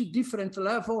know, each different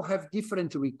level have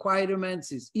different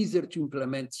requirements. It's easier to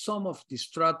implement some of the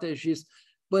strategies,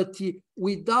 but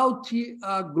without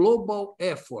a global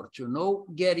effort, you know,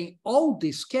 getting all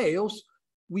the scales,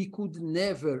 we could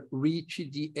never reach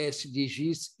the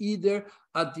SDGs either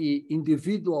at the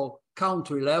individual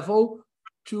country level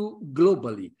to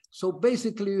globally. So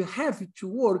basically, you have to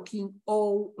work in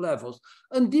all levels.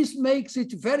 And this makes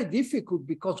it very difficult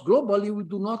because globally, we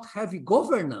do not have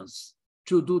governance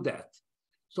to do that.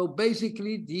 So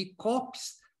basically, the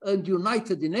COPs and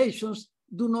United Nations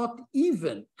do not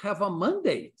even have a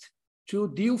mandate to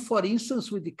deal, for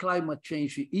instance, with the climate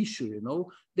change issue. You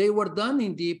know, they were done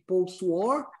in the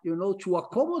post-war, you know, to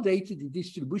accommodate the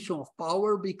distribution of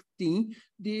power between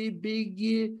the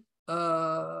big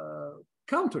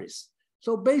countries.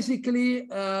 So basically,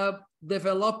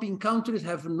 developing countries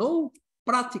have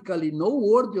practically no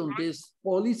word on these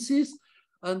policies.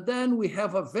 And then we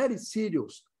have a very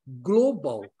serious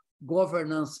global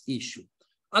governance issue.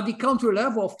 At the country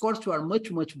level, of course, we are much,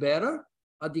 much better.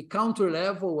 at the country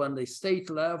level and the state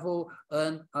level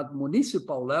and at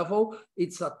municipal level.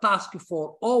 It's a task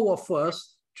for all of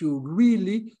us to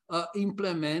really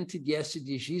implement the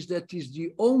SDGs. That is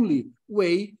the only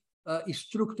way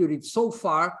structured so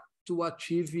far to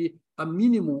achieve a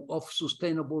minimum of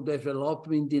sustainable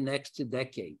development in the next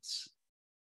decades.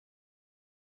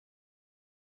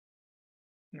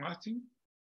 Martin?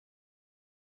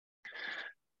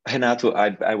 Renato,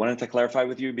 I wanted to clarify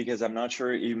with you because I'm not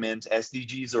sure you meant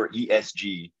SDGs or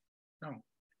ESG. No,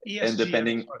 ESG. And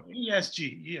depending...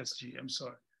 ESG, I'm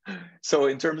sorry. So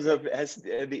in terms of the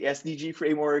SDG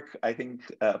framework, I think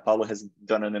Paulo has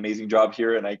done an amazing job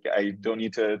here, and I don't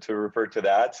need to refer to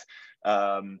that.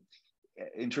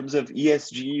 In terms of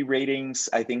ESG ratings,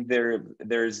 I think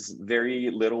there's very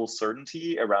little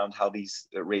certainty around how these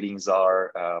ratings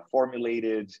are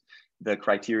formulated, the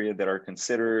criteria that are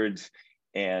considered.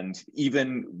 And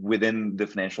even within the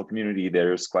financial community,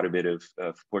 there's quite a bit of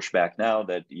pushback now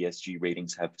that ESG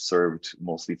ratings have served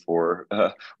mostly for,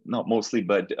 not mostly,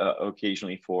 but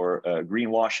occasionally for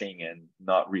greenwashing and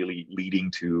not really leading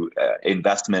to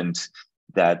investment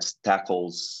that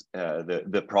tackles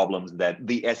the problems that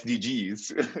the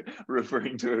SDGs,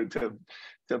 referring to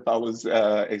Paulo's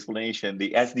explanation,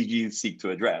 the SDGs seek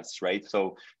to address, right?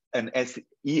 So an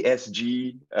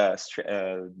ESG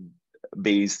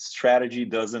based strategy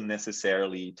doesn't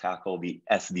necessarily tackle the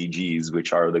SDGs,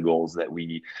 which are the goals that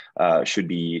we should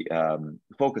be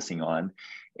focusing on.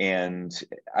 And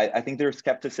I think there's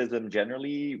skepticism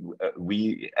generally.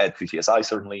 We at CTSI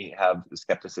certainly have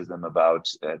skepticism about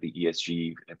the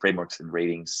ESG frameworks and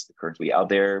ratings currently out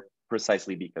there,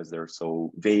 precisely because they're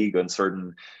so vague,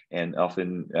 uncertain, and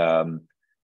often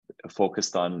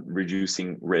focused on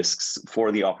reducing risks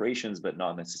for the operations, but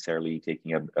not necessarily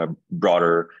taking a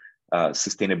broader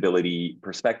sustainability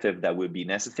perspective that would be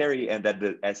necessary and that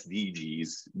the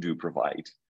SDGs do provide.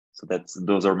 So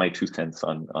those are my 2 cents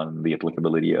on the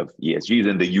applicability of ESGs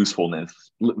and the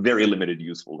usefulness, very limited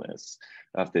usefulness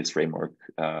of this framework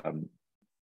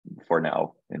for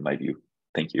now, in my view.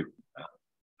 Thank you.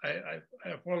 I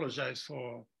apologize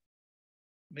for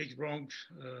making wrong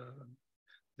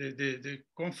the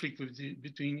conflict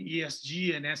between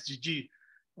ESG and SDG.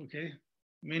 Okay,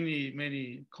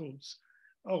 many codes.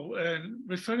 Oh, and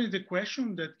referring to the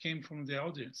question that came from the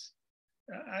audience,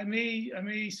 I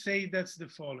may say that's the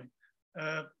following.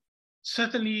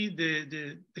 Certainly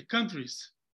the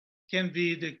countries can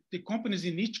be the companies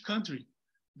in each country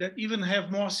that even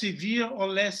have more severe or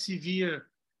less severe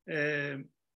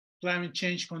climate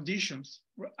change conditions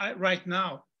right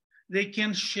now. They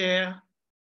can share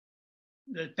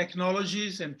the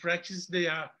technologies and practices they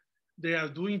are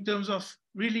doing in terms of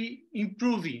really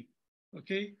improving,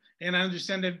 okay? And I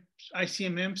understand that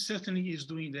ICMM certainly is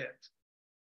doing that.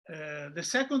 The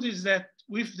second is that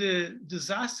with the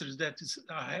disasters that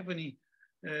are happening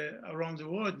around the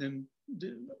world, and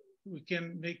we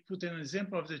can put an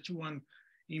example of the one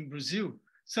in Brazil,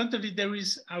 certainly there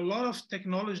is a lot of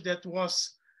technology that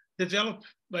was developed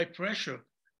by pressure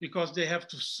because they have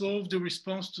to solve the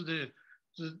response to the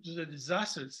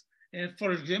disasters. And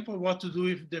for example, what to do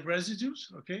with the residues,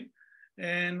 okay?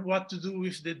 And what to do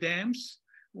with the dams,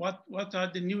 what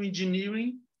are the new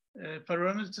engineering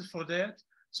parameters for that?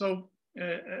 So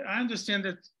I understand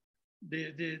that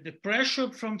the pressure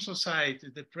from society,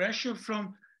 the pressure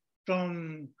from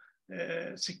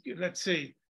let's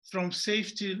say, from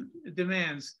safety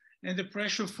demands, and the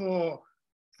pressure for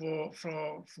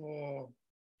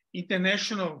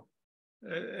international,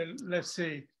 let's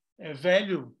say,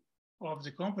 value of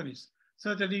the companies,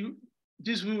 certainly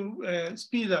this will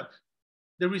speed up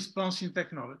the response in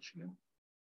technology. Yeah?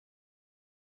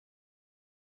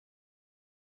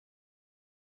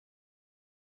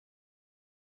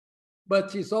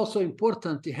 But it's also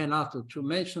important, Renato, to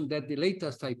mention that the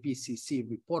latest IPCC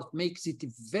report makes it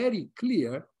very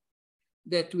clear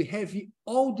that we have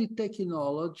all the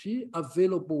technology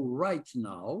available right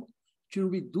now to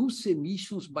reduce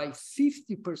emissions by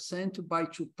 50% by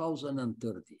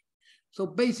 2030. So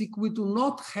basically, we do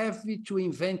not have to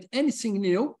invent anything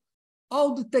new.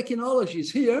 All the technology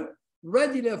is here,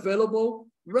 readily available,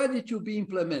 ready to be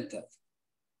implemented.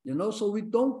 You know, so we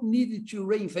don't need to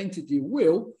reinvent the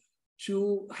wheel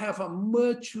to have a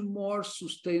much more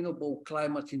sustainable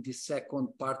climate in the second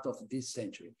part of this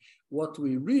century. What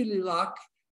we really lack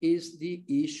is the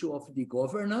issue of the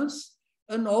governance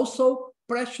and also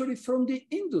pressure from the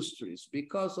industries,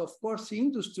 because of course the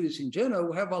industries in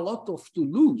general have a lot to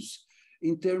lose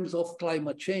in terms of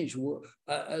climate change,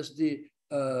 as the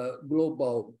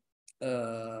global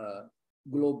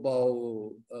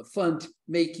fund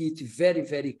make it very,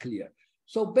 very clear.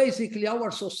 So basically, our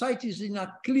society is in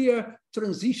a clear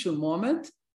transition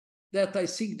moment that I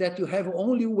think that you have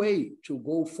only way to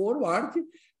go forward.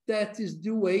 That is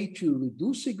the way to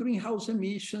reduce the greenhouse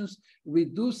emissions,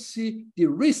 reduce the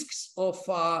risks of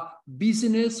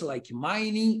business like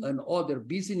mining and other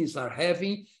businesses are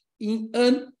having,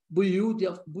 and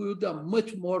build a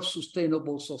much more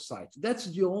sustainable society. That's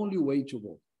the only way to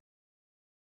go.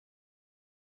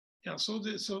 Yeah, so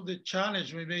the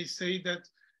challenge, we may say, that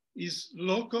is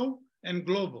local and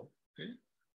global. Okay?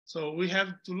 So we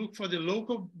have to look for the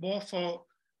local, more for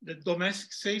the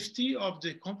domestic safety of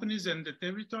the companies and the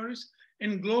territories,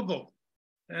 and global,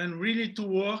 and really to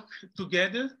work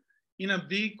together in a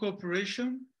big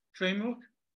cooperation framework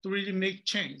to really make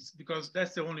change, because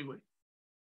that's the only way.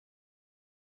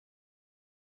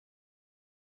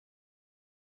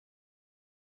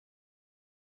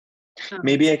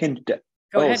 Maybe I can,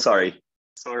 Go ahead.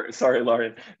 Sorry,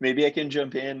 Lauren. Maybe I can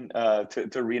jump in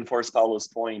to reinforce Paulo's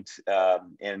point.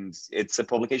 And it's a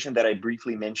publication that I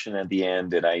briefly mentioned at the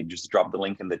end, and I just dropped the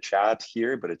link in the chat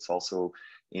here, but it's also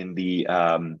in the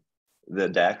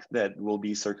deck that will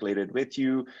be circulated with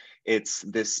you. It's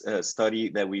this study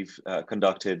that we've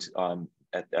conducted on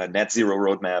a net zero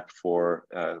roadmap for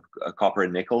copper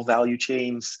and nickel value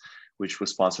chains, which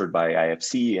was sponsored by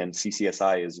IFC, and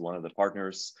CCSI is one of the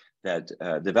partners that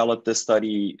developed this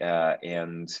study.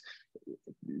 And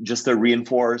just to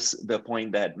reinforce the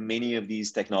point that many of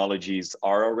these technologies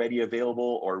are already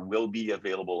available or will be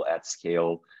available at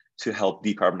scale to help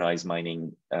decarbonize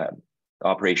mining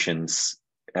operations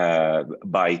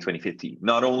by 2050,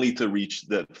 not only to reach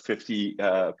the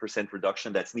 50%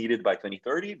 reduction that's needed by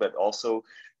 2030, but also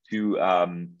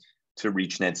to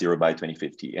reach net zero by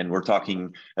 2050. And we're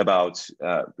talking about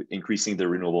increasing the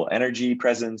renewable energy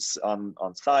presence on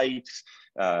site,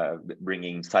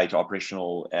 bringing site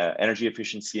operational energy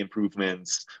efficiency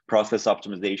improvements, process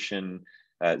optimization,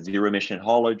 zero emission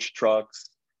haulage trucks,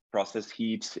 process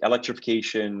heat,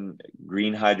 electrification,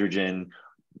 green hydrogen.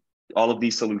 All of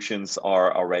these solutions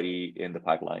are already in the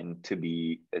pipeline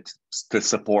to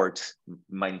support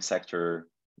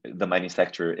the mining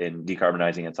sector in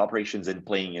decarbonizing its operations and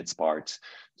playing its part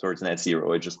towards net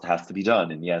zero. It just has to be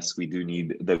done. And yes, we do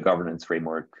need the governance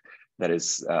framework that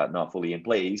is not fully in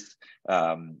place.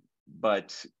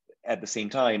 But at the same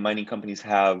time, mining companies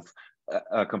have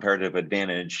a comparative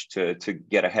advantage to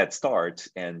get a head start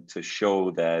and to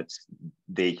show that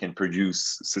they can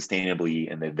produce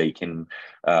sustainably and that they can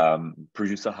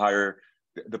produce a higher.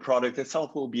 The product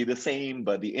itself will be the same,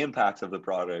 but the impact of the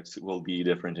product will be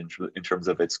different in terms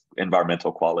of its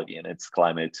environmental quality and its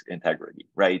climate integrity,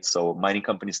 right? So mining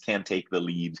companies can take the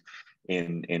lead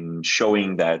in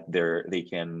showing that they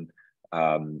can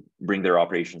bring their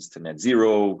operations to net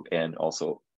zero and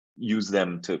also use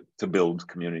them to build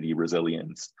community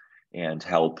resilience and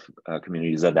help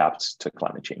communities adapt to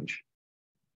climate change.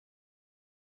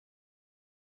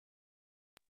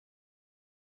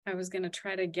 I was going to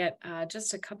try to get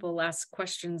just a couple last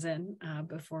questions in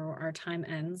before our time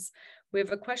ends. We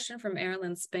have a question from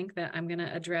Erilyn Spink that I'm going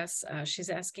to address. She's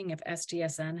asking if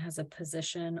SDSN has a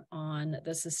position on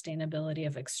the sustainability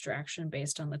of extraction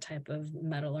based on the type of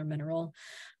metal or mineral.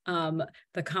 The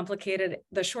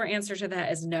short answer to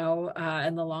that is no,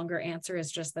 and the longer answer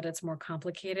is just that it's more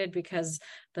complicated because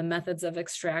the methods of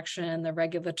extraction, the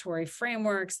regulatory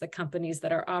frameworks, the companies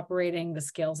that are operating, the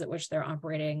scales at which they're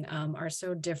operating are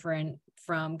so different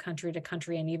from country to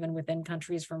country and even within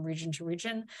countries from region to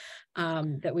region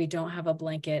that we don't have a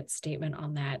blanket statement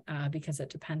on that because it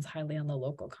depends highly on the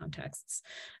local contexts.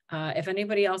 If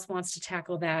anybody else wants to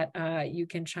tackle that, you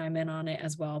can chime in on it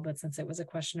as well. But since it was a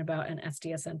question about an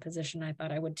SDSN position, I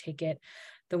thought I would take it.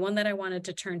 The one that I wanted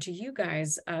to turn to you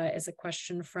guys is a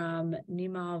question from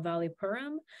Nimal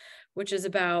Valipuram, which is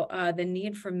about the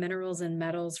need for minerals and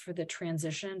metals for the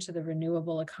transition to the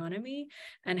renewable economy,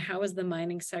 and how is the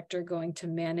mining sector going to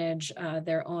manage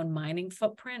their own mining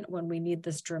footprint when we need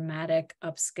this dramatic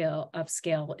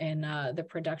upscale in the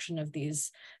production of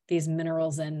these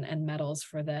minerals and metals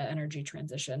for the energy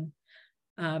transition.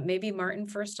 Maybe Martin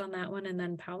first on that one, and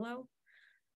then Paulo.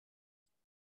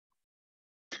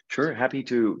 Sure, happy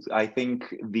to. I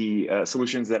think the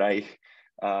solutions that I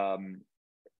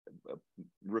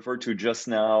referred to just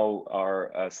now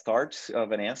are a start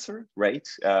of an answer, right?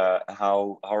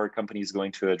 How are companies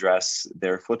going to address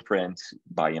their footprint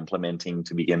by implementing,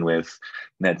 to begin with,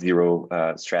 net zero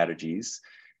strategies?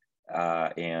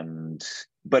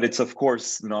 But it's of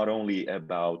course not only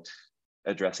about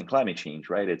addressing climate change,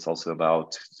 right? It's also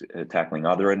about tackling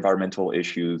other environmental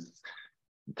issues,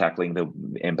 tackling the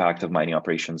impact of mining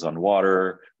operations on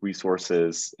water,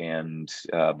 resources, and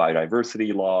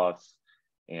biodiversity loss,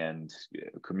 and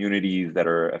communities that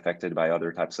are affected by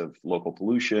other types of local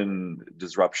pollution,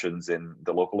 disruptions in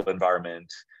the local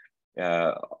environment.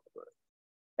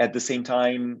 At the same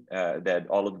time, that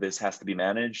all of this has to be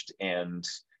managed, and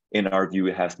in our view,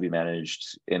 it has to be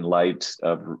managed in light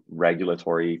of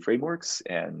regulatory frameworks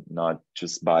and not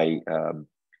just by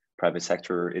private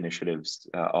sector initiatives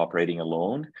operating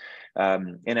alone.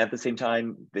 And at the same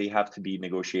time, they have to be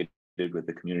negotiated with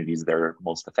the communities that are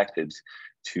most affected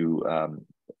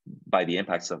by the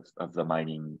impacts of the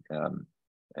mining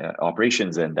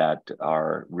operations, and that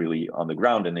are really on the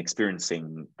ground and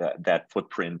experiencing that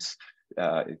footprint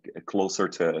closer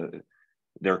to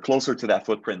that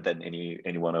footprint than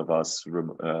any one of us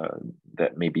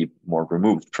that may be more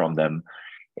removed from them.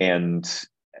 And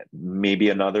maybe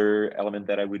another element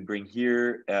that I would bring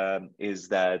here is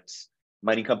that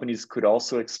mining companies could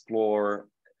also explore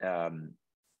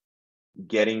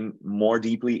getting more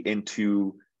deeply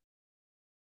into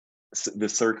the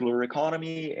circular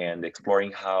economy and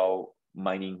exploring how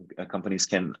mining companies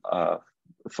can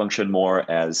function more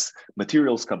as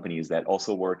materials companies that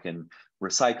also work in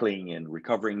recycling and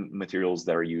recovering materials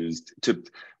that are used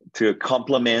to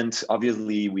complement.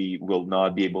 Obviously, we will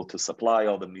not be able to supply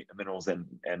all the minerals and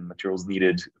materials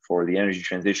needed for the energy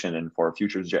transition and for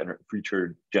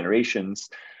future generations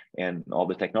and all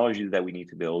the technologies that we need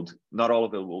to build. Not all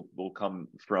of it will come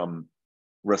from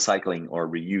recycling or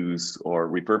reuse or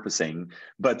repurposing,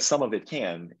 but some of it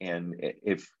can. And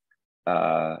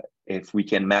if we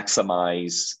can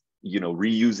maximize,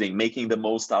 reusing, making the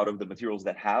most out of the materials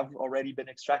that have already been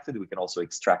extracted, we can also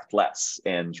extract less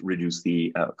and reduce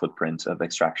the footprint of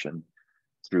extraction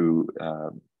through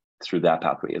that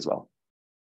pathway as well.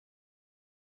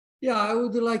 Yeah, I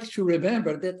would like to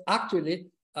remember that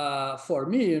actually, for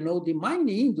me, the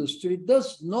mining industry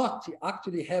does not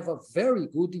actually have a very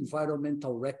good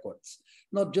environmental records,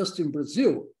 not just in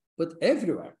Brazil, but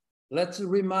everywhere. Let's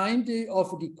remind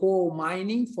of the coal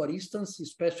mining, for instance,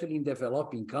 especially in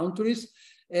developing countries,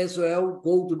 as well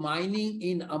gold mining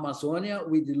in Amazonia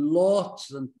with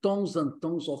lots and tons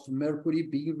of mercury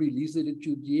being released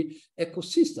into the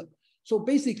ecosystem. So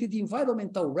basically, the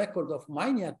environmental record of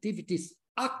mining activities is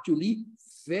actually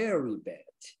very bad.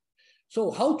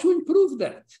 So how to improve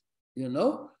that?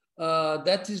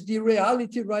 That is the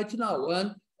reality right now.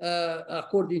 And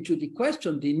according to the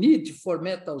question, the need for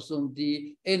metals on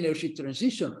the energy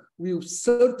transition will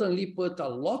certainly put a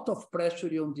lot of pressure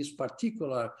on this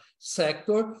particular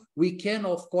sector. We can,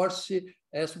 of course,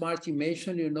 as Martin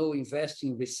mentioned, invest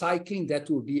in recycling. That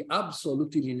will be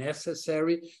absolutely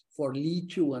necessary for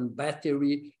lithium and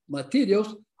battery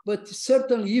materials. But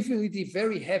certainly, even with the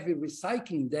very heavy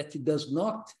recycling that does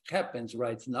not happen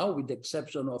right now, with the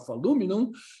exception of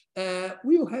aluminum,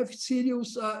 we will have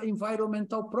serious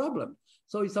environmental problems.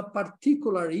 So it's a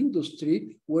particular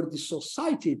industry where the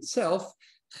society itself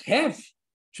have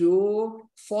to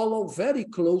follow very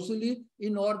closely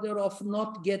in order of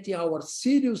not getting our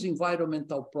serious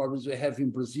environmental problems we have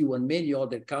in Brazil and many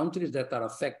other countries that are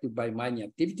affected by mining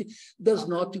activity does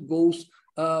not go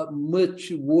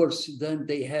much worse than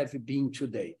they have been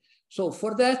today. So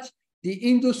for that, the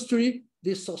industry,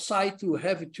 the society will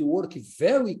have to work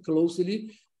very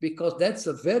closely because that's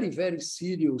a very, very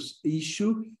serious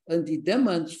issue. And the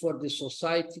demands for the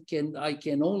society I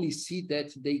can only see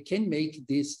that they can make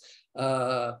this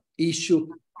issue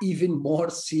even more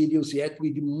serious yet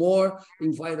with more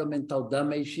environmental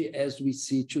damage as we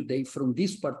see today from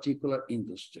this particular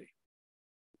industry.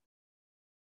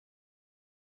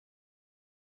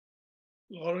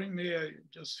 Lauren, may I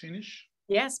just finish?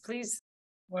 Yes, please.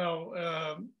 Well,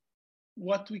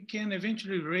 what we can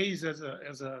eventually raise as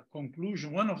a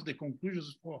conclusion, one of the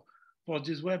conclusions for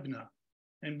this webinar,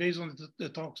 and based on the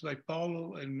talks by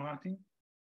Paulo and Martin,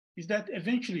 is that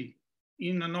eventually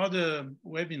in another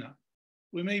webinar,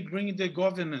 we may bring the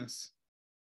governance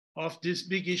of these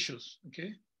big issues,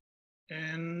 okay?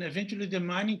 And eventually the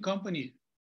mining company,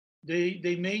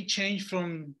 they may change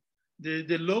from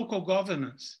the local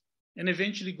governance and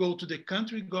eventually go to the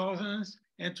country governance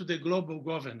and to the global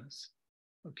governance,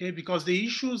 okay? Because the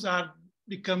issues are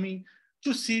becoming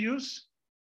too serious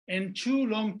and too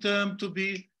long-term to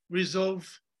be resolved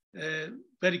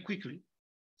very quickly.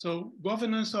 So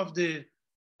governance of the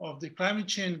climate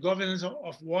change, governance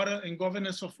of water, and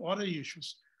governance of other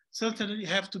issues certainly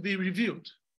have to be reviewed.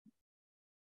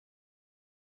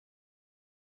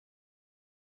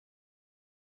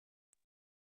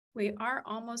 We are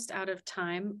almost out of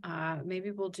time.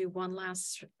 Maybe we'll do one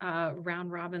last round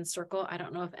robin circle. I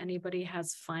don't know if anybody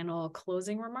has final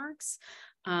closing remarks,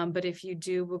 but if you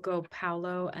do, we'll go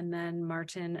Paulo and then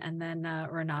Martin and then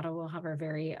Renato will have our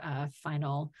very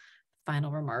final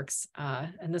final remarks.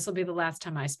 And this will be the last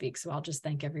time I speak, so I'll just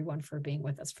thank everyone for being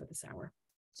with us for this hour.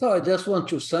 So I just want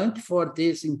to thank for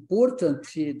this important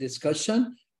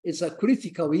discussion. It's a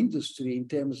critical industry in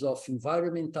terms of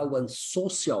environmental and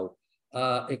social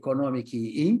economic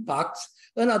impacts,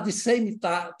 and at the same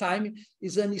time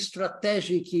is a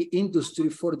strategic industry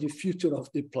for the future of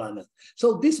the planet.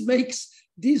 So this makes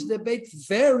this debate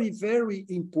very, very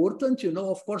important. You know,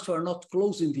 of course, we are not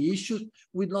closing the issue.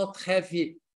 We not have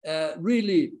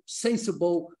really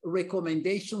sensible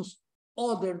recommendations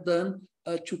other than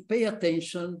to pay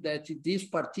attention that this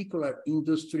particular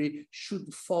industry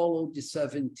should follow the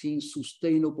 17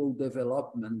 Sustainable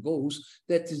Development Goals.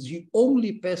 That is the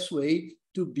only pathway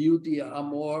to build a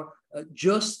more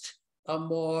just, a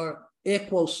more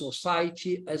equal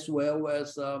society, as well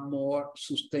as a more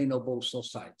sustainable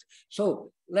society.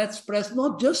 So let's press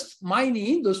not just mining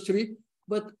industry,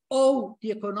 but all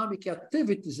the economic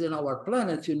activities in our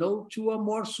planet, you know, to a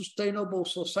more sustainable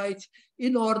society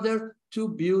in order to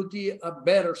build a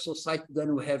better society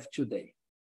than we have today.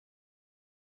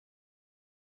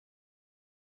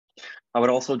 I would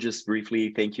also just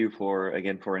briefly thank you for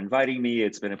inviting me.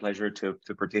 It's been a pleasure to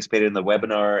participate in the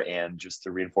webinar, and just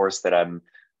to reinforce that I'm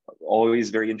always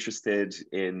very interested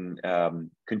in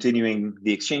continuing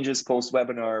the exchanges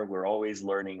post-webinar. We're always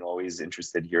learning, always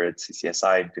interested here at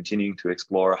CCSI, and continuing to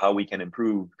explore how we can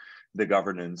improve the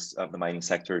governance of the mining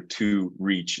sector to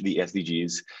reach the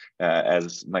SDGs.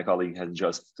 As my colleague has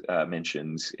just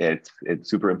mentioned, it's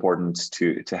super important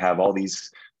to have all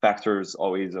these factors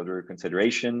always under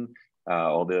consideration.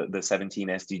 All the 17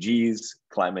 SDGs,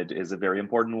 climate is a very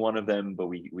important one of them, but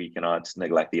we cannot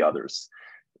neglect the others.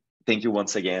 Thank you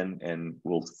once again, and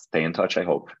we'll stay in touch, I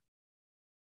hope.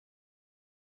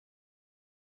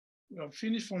 Well,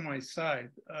 finish from my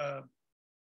side.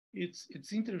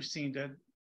 It's interesting that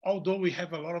although we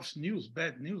have a lot of news,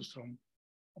 bad news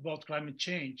about climate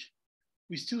change,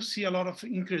 we still see a lot of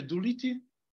incredulity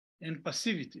and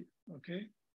passivity, okay?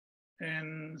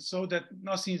 And so that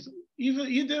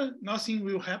either nothing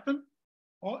will happen,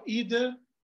 or either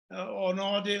or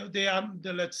no,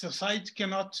 the society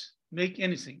cannot make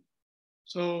anything.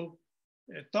 So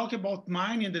talk about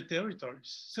mining the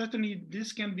territories. Certainly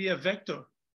this can be a vector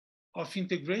of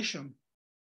integration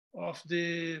of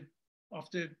the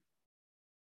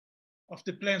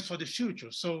plans for the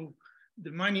future. So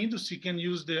the mining industry can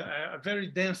use a very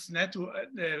dense network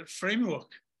framework,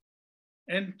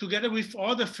 and together with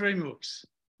other frameworks,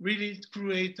 really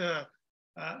create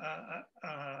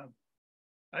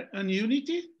an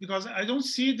unity, because I don't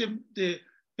see the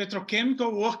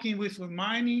petrochemical working with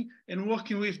mining and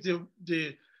working with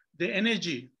the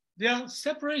energy. They are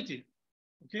separated,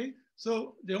 okay?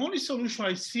 So the only solution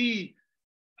I see,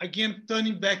 again,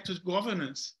 turning back to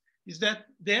governance, is that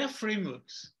their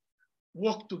frameworks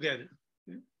work together.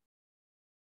 Okay?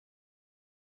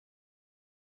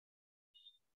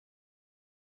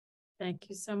 Thank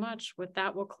you so much. With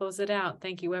that, we'll close it out.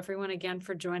 Thank you everyone again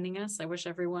for joining us. I wish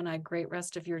everyone a great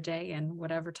rest of your day in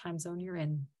whatever time zone you're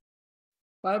in.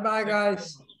 Bye-bye,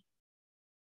 guys.